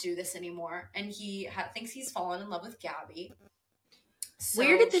can't do this anymore." And he thinks he's fallen in love with Gabby. So,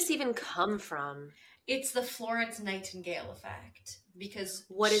 where did this even come from? It's the Florence Nightingale effect. Because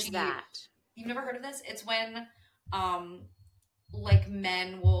what is that? You've never heard of this? It's when like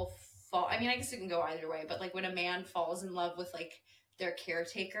men will fall. I mean, I guess it can go either way, but like when a man falls in love with like their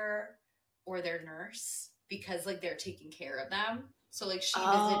caretaker or their nurse because like they're taking care of them. So like she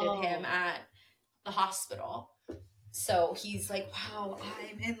visited him at the hospital So he's like, wow,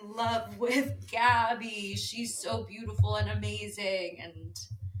 I'm in love with Gabby. She's so beautiful and amazing. And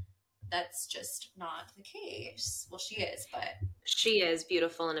that's just not the case. Well, she is, but. She is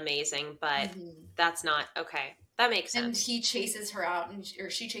beautiful and amazing, but that's not okay. That makes sense. And he chases her out, or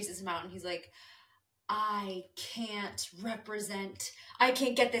she chases him out, and he's like, I can't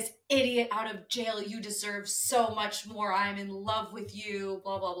get this idiot out of jail. You deserve so much more. I'm in love with you,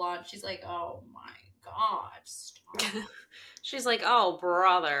 blah, blah, blah. And she's like, oh my God, stop. She's like, oh,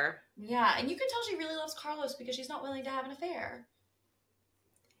 brother. Yeah, and you can tell she really loves Carlos because she's not willing to have an affair.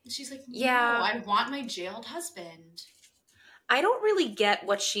 And she's like, no, yeah, I want my jailed husband. I don't really get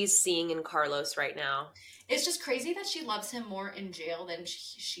what she's seeing in Carlos right now. It's just crazy that she loves him more in jail than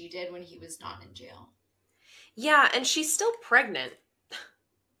she did when he was not in jail. Yeah, and she's still pregnant.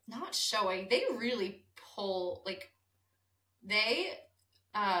 Not showing. They really pull, like, they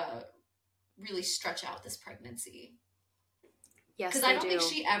really stretch out this pregnancy. Yes, because I don't think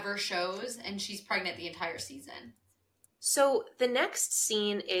she ever shows, and she's pregnant the entire season. So the next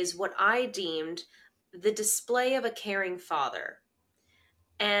scene is what I deemed the display of a caring father.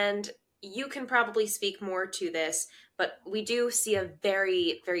 And you can probably speak more to this, but we do see a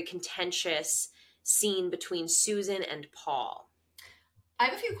very, very contentious scene between Susan and Paul. I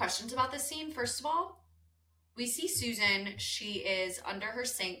have a few questions about this scene. First of all, we see Susan. She is under her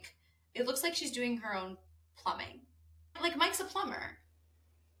sink. It looks like she's doing her own plumbing. Like, Mike's a plumber.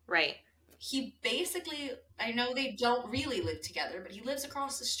 Right. He basically, I know they don't really live together, but he lives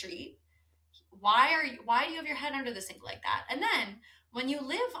across the street. Why do you have your head under the sink like that? And then when you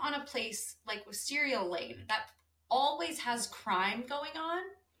live on a place like Wisteria Lane that always has crime going on,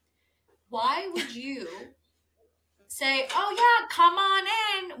 why would you say, oh yeah, come on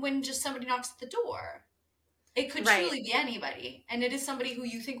in, when just somebody knocks at the door? It could truly be anybody, and it is somebody who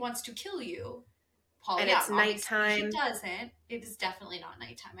you think wants to kill you. Paul, and it's nighttime. He doesn't. It is definitely not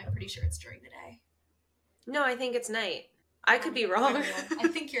nighttime. I'm pretty sure it's during the day. No, I think it's night. I could be wrong. I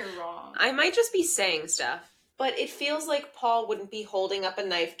think you're wrong. I might just be saying stuff. But it feels like Paul wouldn't be holding up a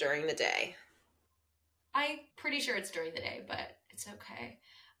knife during the day. I'm pretty sure it's during the day, but it's okay.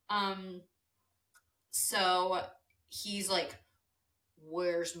 So he's like,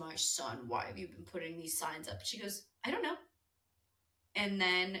 where's my son? Why have you been putting these signs up? She goes, I don't know. And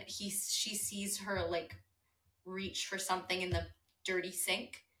then she sees her like reach for something in the dirty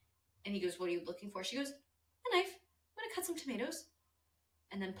sink. And he goes, what are you looking for? She goes, a knife. I'm gonna cut some tomatoes.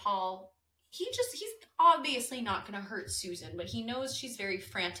 And then Paul, he's obviously not gonna hurt Susan, but he knows she's very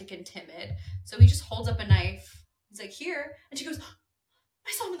frantic and timid. So he just holds up a knife. He's like, here. And she goes,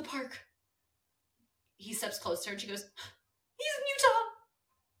 I saw him in the park. He steps closer and she goes, he's in Utah.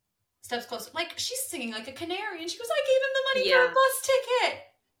 Steps closer. Like, she's singing like a canary. And she goes, I gave him the money for a bus ticket.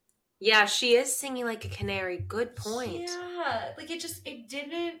 Yeah, she is singing like a canary. Good point. Yeah. Like, it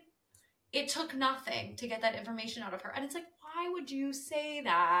took nothing to get that information out of her. And it's like, why would you say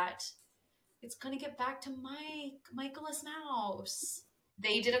that? It's going to get back to Michaelis Mouse.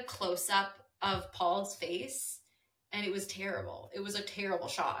 They did a close-up of Paul's face, and it was terrible. It was a terrible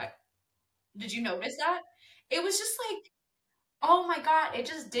shot. Did you notice that? It was just like, oh my God, it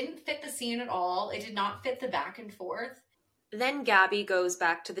just didn't fit the scene at all. It did not fit the back and forth. Then Gabby goes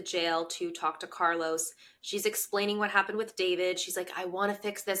back to the jail to talk to Carlos. She's explaining what happened with David. She's like, I want to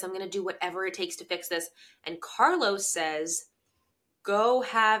fix this. I'm going to do whatever it takes to fix this. And Carlos says, go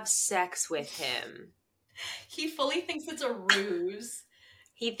have sex with him. He fully thinks it's a ruse.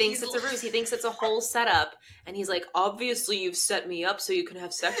 He thinks it's a ruse. He thinks it's a whole setup. And he's like, obviously you've set me up so you can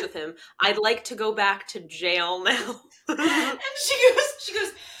have sex with him. I'd like to go back to jail now. And she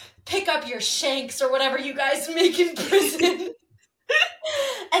goes, pick up your shanks or whatever you guys make in prison.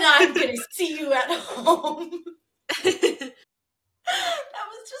 And I'm going to see you at home. That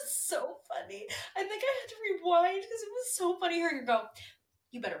was just so funny. I think I had to rewind because it was so funny hearing her go,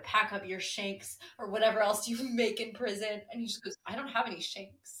 you better pack up your shanks or whatever else you make in prison. And he just goes, I don't have any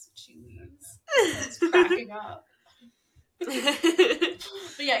shanks. She leaves. It's cracking up. But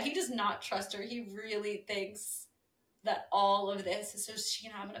yeah, he does not trust her. He really thinks that all of this is so she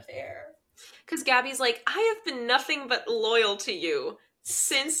can have an affair. Because Gabby's like, I have been nothing but loyal to you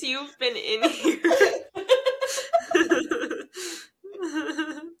since you've been in here.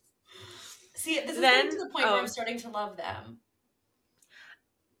 See, this is getting to the point where I'm starting to love them.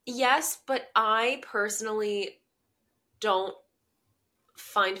 Yes, but I personally don't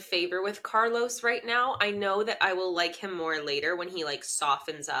find favor with Carlos right now. I know that I will like him more later when he like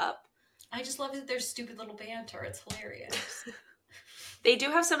softens up. I just love their stupid little banter. It's hilarious. They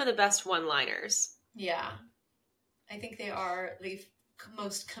do have some of the best one-liners. Yeah. I think they are the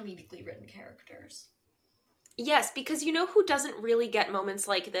most comedically written characters. Yes, because you know who doesn't really get moments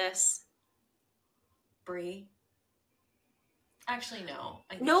like this? Brie. Actually, no.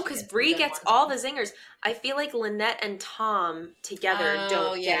 No, because Brie gets all the zingers. I feel like Lynette and Tom together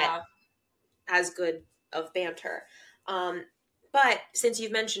don't get as good of banter. But since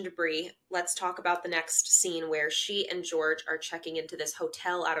you've mentioned Brie, let's talk about the next scene where she and George are checking into this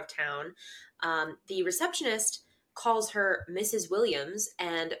hotel out of town. The receptionist calls her Mrs. Williams,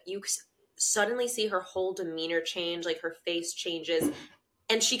 and you suddenly see her whole demeanor change, like her face changes,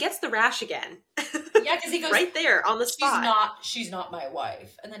 and she gets the rash again. Yeah, because he goes right there on the spot. She's not my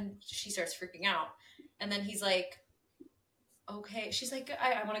wife, and then she starts freaking out, and then he's like, okay. She's like,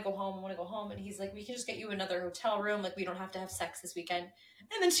 I want to go home. I want to go home. And he's like, we can just get you another hotel room. Like, we don't have to have sex this weekend.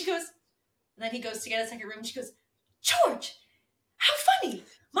 And then she goes, and then he goes to get a second room. And she goes, George, how funny.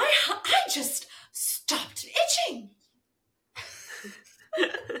 I just stopped itching.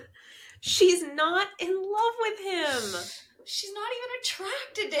 She's not in love with him. She's not even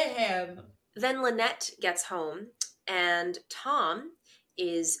attracted to him. Then Lynette gets home, and Tom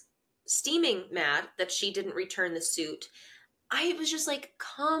is steaming mad that she didn't return the suit. I was just like,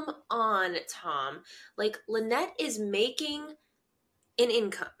 come on, Tom. Like, Lynette is making an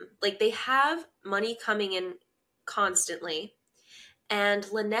income. Like, they have money coming in constantly. And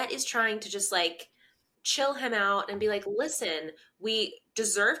Lynette is trying to just, like, chill him out and be like, listen, we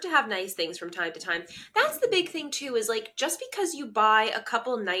deserve to have nice things from time to time. That's the big thing, too, is, like, just because you buy a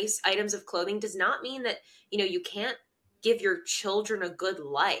couple nice items of clothing does not mean that, you know, you can't give your children a good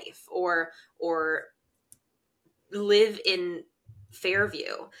life or live in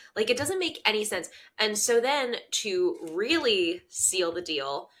Fairview. Like, it doesn't make any sense. And so then to really seal the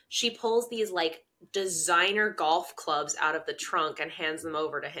deal, she pulls these like designer golf clubs out of the trunk and hands them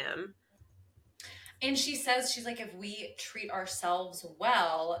over to him. And she says, she's like, if we treat ourselves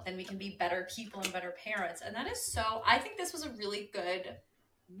well, then we can be better people and better parents. And that is so, I think this was a really good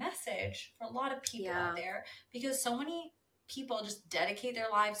message for a lot of people out there, because so many people just dedicate their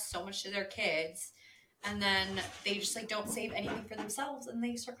lives so much to their kids, and then they just like don't save anything for themselves, and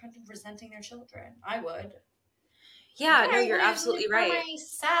they start kind of resenting their children. I would. Yeah, no, you're absolutely right.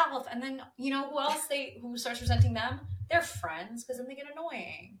 Myself, and then you know who starts resenting them? Their friends, because then they get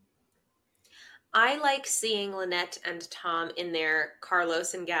annoying. I like seeing Lynette and Tom in their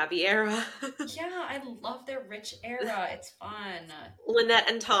Carlos and Gabby era. Yeah, I love their rich era. It's fun. Lynette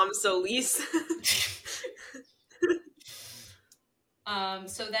and Tom Solis.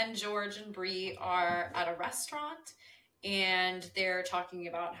 So then George and Brie are at a restaurant, and they're talking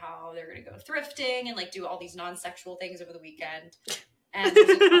about how they're going to go thrifting and like do all these non-sexual things over the weekend. And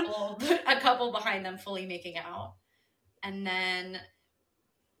there's a couple behind them fully making out. And then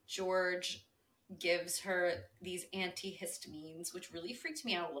George gives her these antihistamines, which really freaked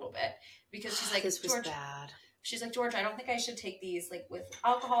me out a little bit, because she's like, this was George, bad. She's like, George, I don't think I should take these like with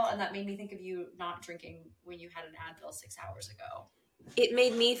alcohol, and that made me think of you not drinking when you had an Advil 6 hours ago. It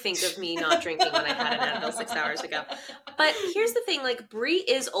made me think of me not drinking when I had an Advil 6 hours ago. But here's the thing, like, Brie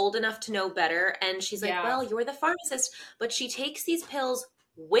is old enough to know better, and she's like, well, you're the pharmacist, but she takes these pills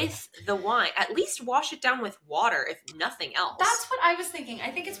with the wine. At least wash it down with water, if nothing else. That's what I was thinking. I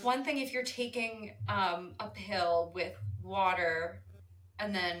think it's one thing if you're taking a pill with water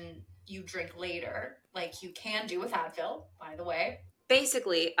and then you drink later, like you can do with Advil, by the way.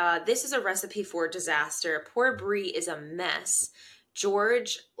 Basically, this is a recipe for disaster. Poor Brie is a mess.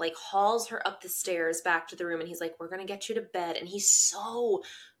 George like hauls her up the stairs back to the room, and he's like, we're gonna get you to bed. And he's so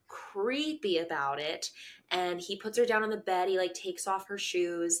creepy about it. And he puts her down on the bed. He like takes off her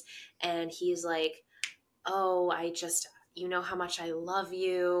shoes, and he's like, oh, you know how much I love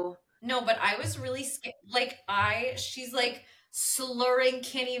you. No, but I was really scared. Like she's like slurring,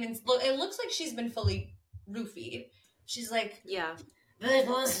 can't even look. It looks like she's been fully roofied. She's like, yeah, it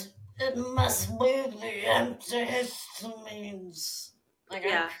must be the antihistamines. Like,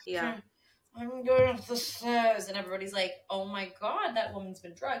 yeah. I'm going up the stairs, and everybody's like, oh my God, that woman's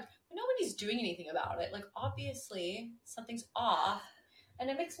been drugged. But nobody's doing anything about it. Like, obviously, something's off. And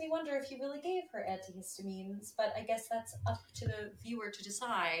it makes me wonder if he really gave her antihistamines. But I guess that's up to the viewer to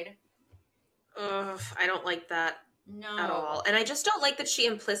decide. Ugh, I don't like that at all. And I just don't like that she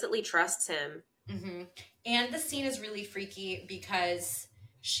implicitly trusts him. Mm-hmm. And the scene is really freaky because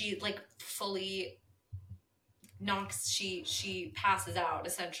she like fully knocks, she passes out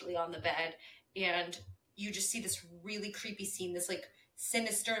essentially on the bed, and you just see this really creepy scene, this like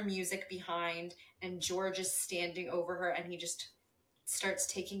sinister music behind, and George is standing over her, and he just starts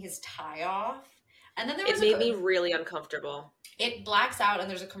taking his tie off, and then it made me really uncomfortable. It blacks out, and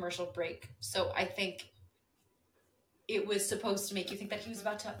there's a commercial break, so I think it was supposed to make you think that he was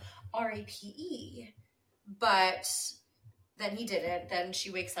about to RAPE. But then he didn't. Then she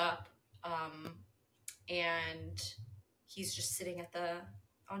wakes up, and he's just sitting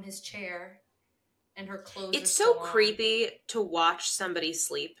on his chair, and her clothes are It's so still on. creepy to watch somebody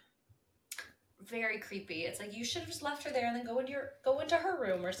sleep. Very creepy. It's like, you should have just left her there and then go into her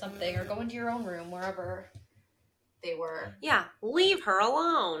room or something, or go into your own room, wherever they were. Yeah, leave her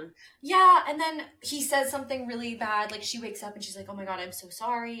alone. Yeah, and then he says something really bad. Like, she wakes up and she's like, oh my God, I'm so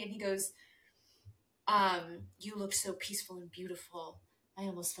sorry. And he goes, you look so peaceful and beautiful. I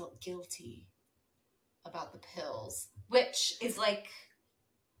almost felt guilty about the pills. Which is like,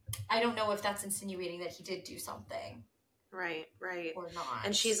 I don't know if that's insinuating that he did do something. Right. Or not.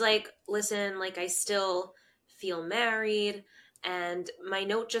 And she's like, listen, like, I still feel married. And my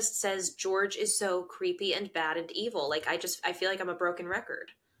note just says, George is so creepy and bad and evil. Like, I feel like I'm a broken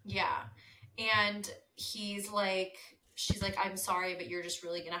record. Yeah. And she's like, I'm sorry, but you're just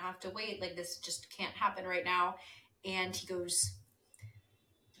really going to have to wait. Like, this just can't happen right now. And he goes,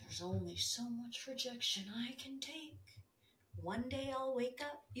 there's only so much rejection I can take. One day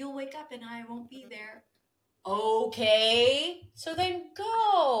you'll wake up and I won't be there. Okay, so then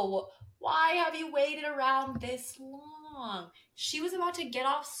go. Why have you waited around this long? She was about to get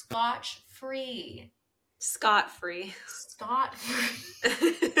off scot-free. Scot-free.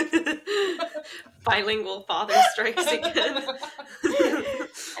 Bilingual father strikes again. I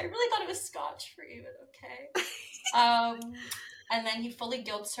really thought it was scotch-free, but okay. And then he fully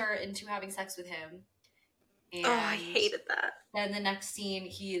guilts her into having sex with him. And I hated that. Then the next scene,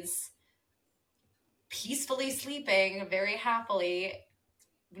 he's peacefully sleeping, very happily,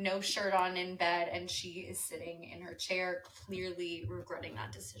 no shirt on in bed, and she is sitting in her chair, clearly regretting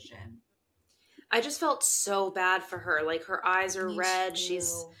that decision. I just felt so bad for her. Like, her eyes are red. Too.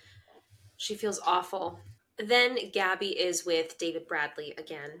 She feels awful. Then Gabby is with David Bradley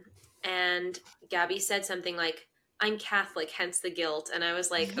again. And Gabby said something like, I'm Catholic, hence the guilt. And I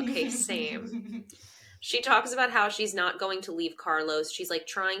was like, okay, same. She talks about how she's not going to leave Carlos. She's like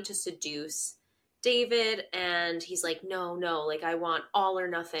trying to seduce David. And he's like, no, like, I want all or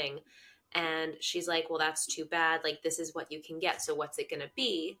nothing. And she's like, well, that's too bad. Like, this is what you can get. So what's it going to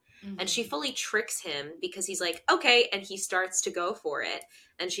be? Mm-hmm. And she fully tricks him because he's like, okay. And he starts to go for it.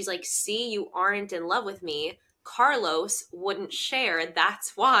 And she's like, see, you aren't in love with me. Carlos wouldn't share.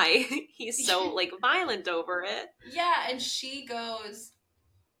 That's why he's so like violent over it. Yeah. And she goes,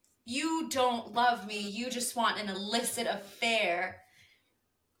 you don't love me. You just want an illicit affair.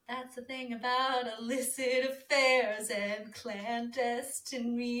 That's the thing about illicit affairs and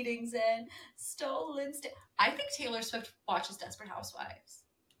clandestine meetings and stolen I think Taylor Swift watches Desperate Housewives.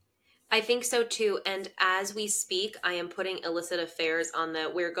 I think so too. And as we speak, I am putting illicit affairs on the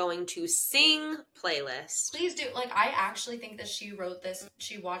We're Going to Sing playlist. Please do. Like, I actually think that she wrote this,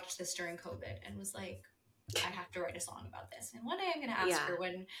 she watched this during COVID and was like, I have to write a song about this. And one day I'm going to ask her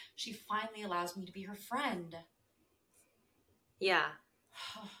when she finally allows me to be her friend. Yeah.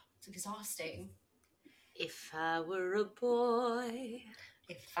 It's exhausting. If I were a boy.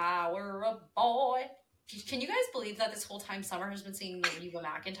 If I were a boy. Can you guys believe that this whole time Summer has been singing the Reba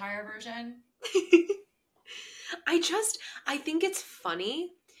McEntire version? I think it's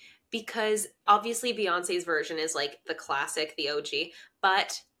funny because obviously Beyonce's version is like the classic, the OG,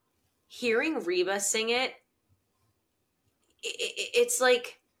 but hearing Reba sing it's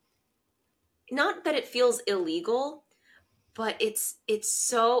like, not that it feels illegal, but it's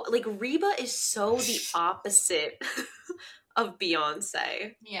so, like, Reba is so the opposite of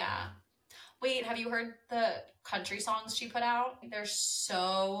Beyonce. Yeah. Wait, have you heard the country songs she put out? They're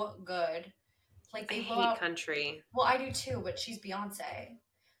so good. Like, I hate country. Well, I do too, but she's Beyonce.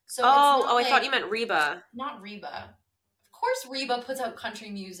 So I thought you meant Reba. Not Reba. Of course Reba puts out country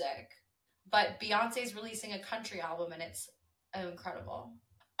music, but Beyonce's releasing a country album and it's incredible.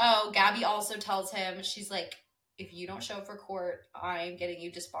 Oh, Gabby also tells him, she's like, if you don't show up for court, I'm getting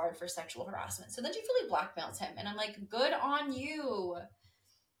you disbarred for sexual harassment. So then she fully blackmails him. And I'm like, good on you.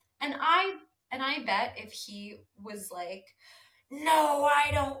 And I bet if he was like, no,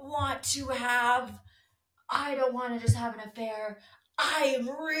 I don't want to just have an affair. I'm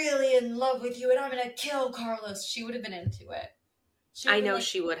really in love with you and I'm going to kill Carlos. She would have been into it. I know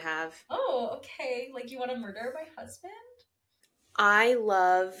she would have. Oh, okay. Like, you want to murder my husband? I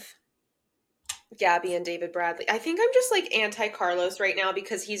love Gabby and David Bradley. I think I'm just like anti-Carlos right now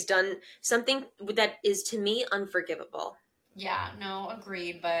because he's done something that is, to me, unforgivable. Yeah, no,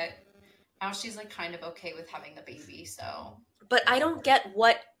 agreed. But now she's like kind of okay with having the baby, so. But I don't get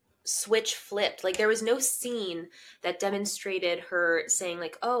what switch flipped. Like, there was no scene that demonstrated her saying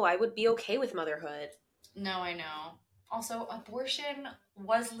like, oh, I would be okay with motherhood. No, I know. Also, abortion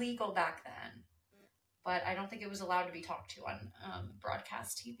was legal back then. but I don't think it was allowed to be talked to on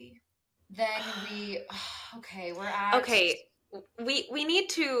broadcast TV. Then we're at... Okay, we need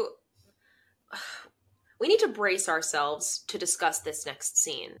to brace ourselves to discuss this next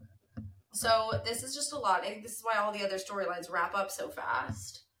scene. So this is just a lot. I think this is why all the other storylines wrap up so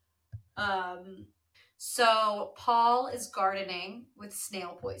fast. So Paul is gardening with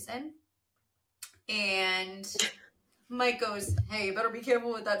snail poison, and Mike goes, "Hey, you better be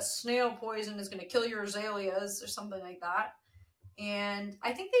careful with that snail poison. It's going to kill your azaleas," or something like that. And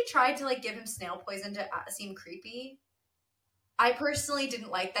I think they tried to like give him snail poison to seem creepy. I personally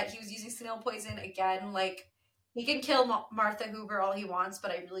didn't like that he was using snail poison. Again, like, he can kill Martha Hoover all he wants,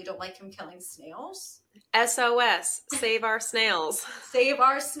 but I really don't like him killing snails. SOS, save our snails. Save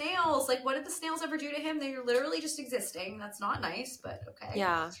our snails. Like, what did the snails ever do to him? They're literally just existing. That's not nice, but okay.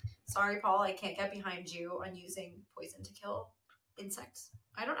 Yeah. Sorry, Paul, I can't get behind you on using poison to kill insects.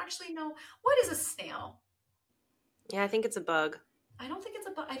 I don't actually know. What is a snail? Yeah, I think it's a bug. I don't think it's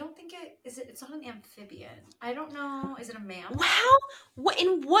a bug. I don't think it is. It's not an amphibian. I don't know. Is it a mammal? Wow. What?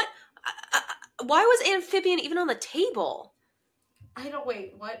 Why was amphibian even on the table? I don't.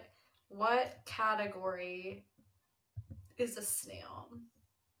 Wait. What category is a snail?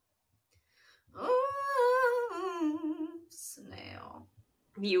 Snail.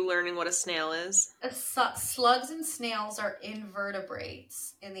 You learning what a snail is? Slugs and snails are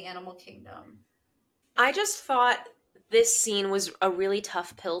invertebrates in the animal kingdom. I just thought this scene was a really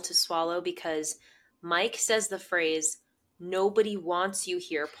tough pill to swallow because Mike says the phrase, "Nobody wants you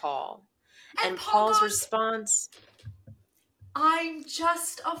here, Paul." And Paul's response, "I'm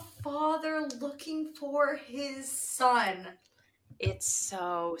just a father looking for his son." It's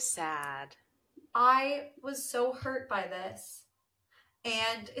so sad. I was so hurt by this.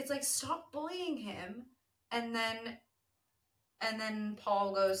 And it's like, stop bullying him. And then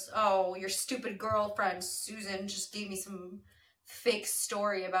Paul goes, "Oh, your stupid girlfriend Susan just gave me some fake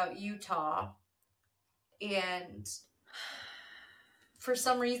story about Utah." And for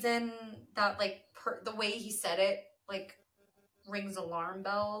some reason, that like the way he said it like rings alarm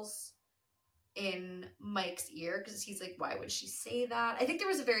bells in Mike's ear, because he's like, "Why would she say that?" I think there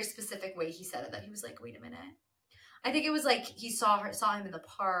was a very specific way he said it that he was like, "Wait a minute." I think it was like he saw him in the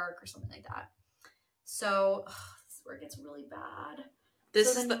park or something like that. So this is where it gets really bad.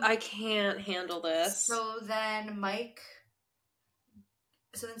 I can't handle this. So then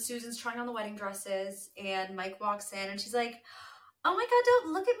Susan's trying on the wedding dresses, and Mike walks in, and she's like, "Oh my God,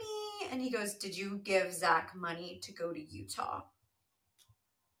 don't look at me." And he goes, "Did you give Zach money to go to Utah?"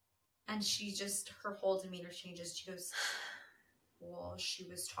 And her whole demeanor changes. She goes, "Well, he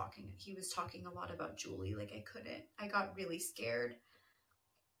was talking a lot about Julie. Like, I got really scared."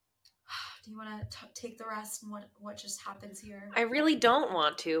 Do you want to take the rest and what just happens here? I really don't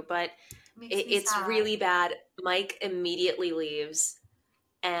want to, but it's really bad. Mike immediately leaves,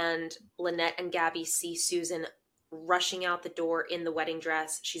 and Lynette and Gabby see Susan rushing out the door in the wedding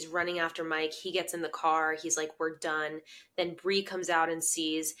dress. She's running after Mike. He gets in the car. He's like, "We're done." Then Bree comes out and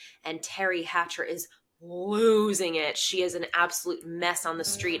sees, and Terry Hatcher is losing it. She is an absolute mess on the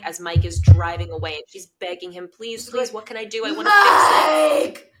street as Mike is driving away, and she's begging him, "Please, what can I do? I want to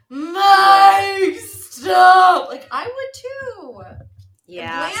fix it." Mike, stop! Like, I would too.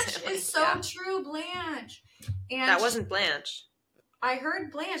 Yeah. And Blanche is so true, Blanche. And that wasn't Blanche. I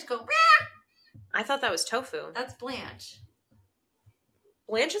heard Blanche go, "Rah!" I thought that was Tofu. That's Blanche.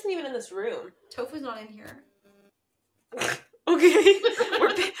 Blanche isn't even in this room. Tofu's not in here. Okay.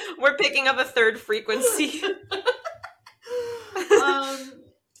 We're picking up a third frequency.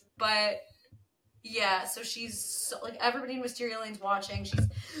 But yeah, so she's like, everybody in Wisteria Lane's watching. She's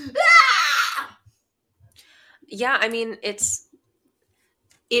Yeah, I mean, it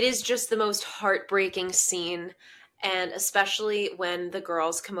is just the most heartbreaking scene. And especially when the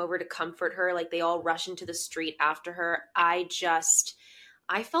girls come over to comfort her, like they all rush into the street after her. I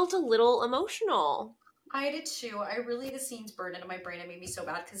felt a little emotional. I did too. The scenes burned into my brain. It made me so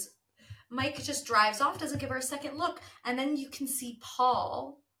bad because Mike just drives off, doesn't give her a second look. And then you can see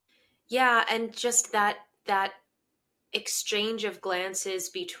Paul. Yeah, and just that exchange of glances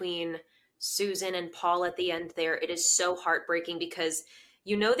between Susan and Paul at the end there, it is so heartbreaking because,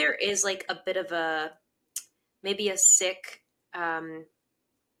 there is like a bit of maybe a sick, not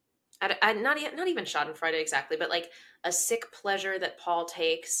even Schadenfreude exactly, but like a sick pleasure that Paul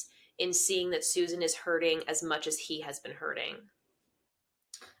takes in seeing that Susan is hurting as much as he has been hurting.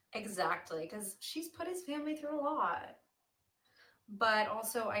 Exactly, because she's put his family through a lot. But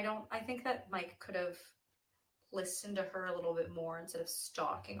also, I think that Mike could have listened to her a little bit more instead of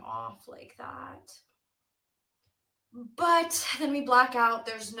stalking off like that. But then we black out.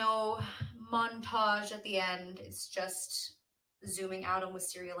 There's no montage at the end. It's just zooming out on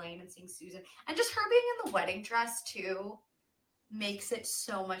Wisteria Lane and seeing Susan. And just her being in the wedding dress, too, makes it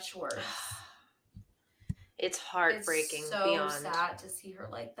so much worse. It's heartbreaking. It's so beyond. sad to see her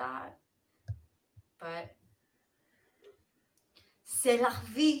like that. But c'est la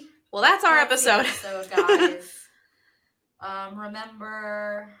vie. Well, that's our episode. Guys.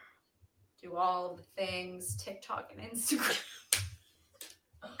 Remember, do all of the things, TikTok and Instagram.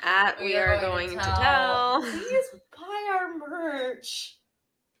 We are going to tell. Please buy our merch.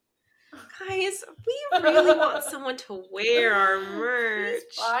 Guys, we really want someone to wear our merch.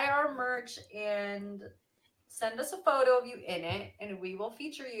 Please buy our merch and send us a photo of you in it, and we will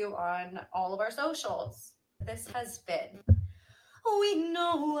feature you on all of our socials. This has been We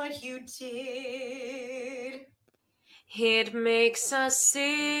Know What You Did. It makes us sick.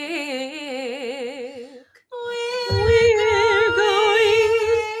 We're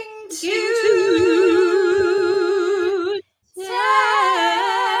going to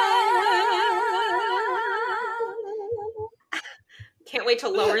Can't wait to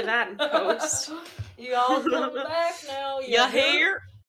lower that in post. Y'all come back now. You hear?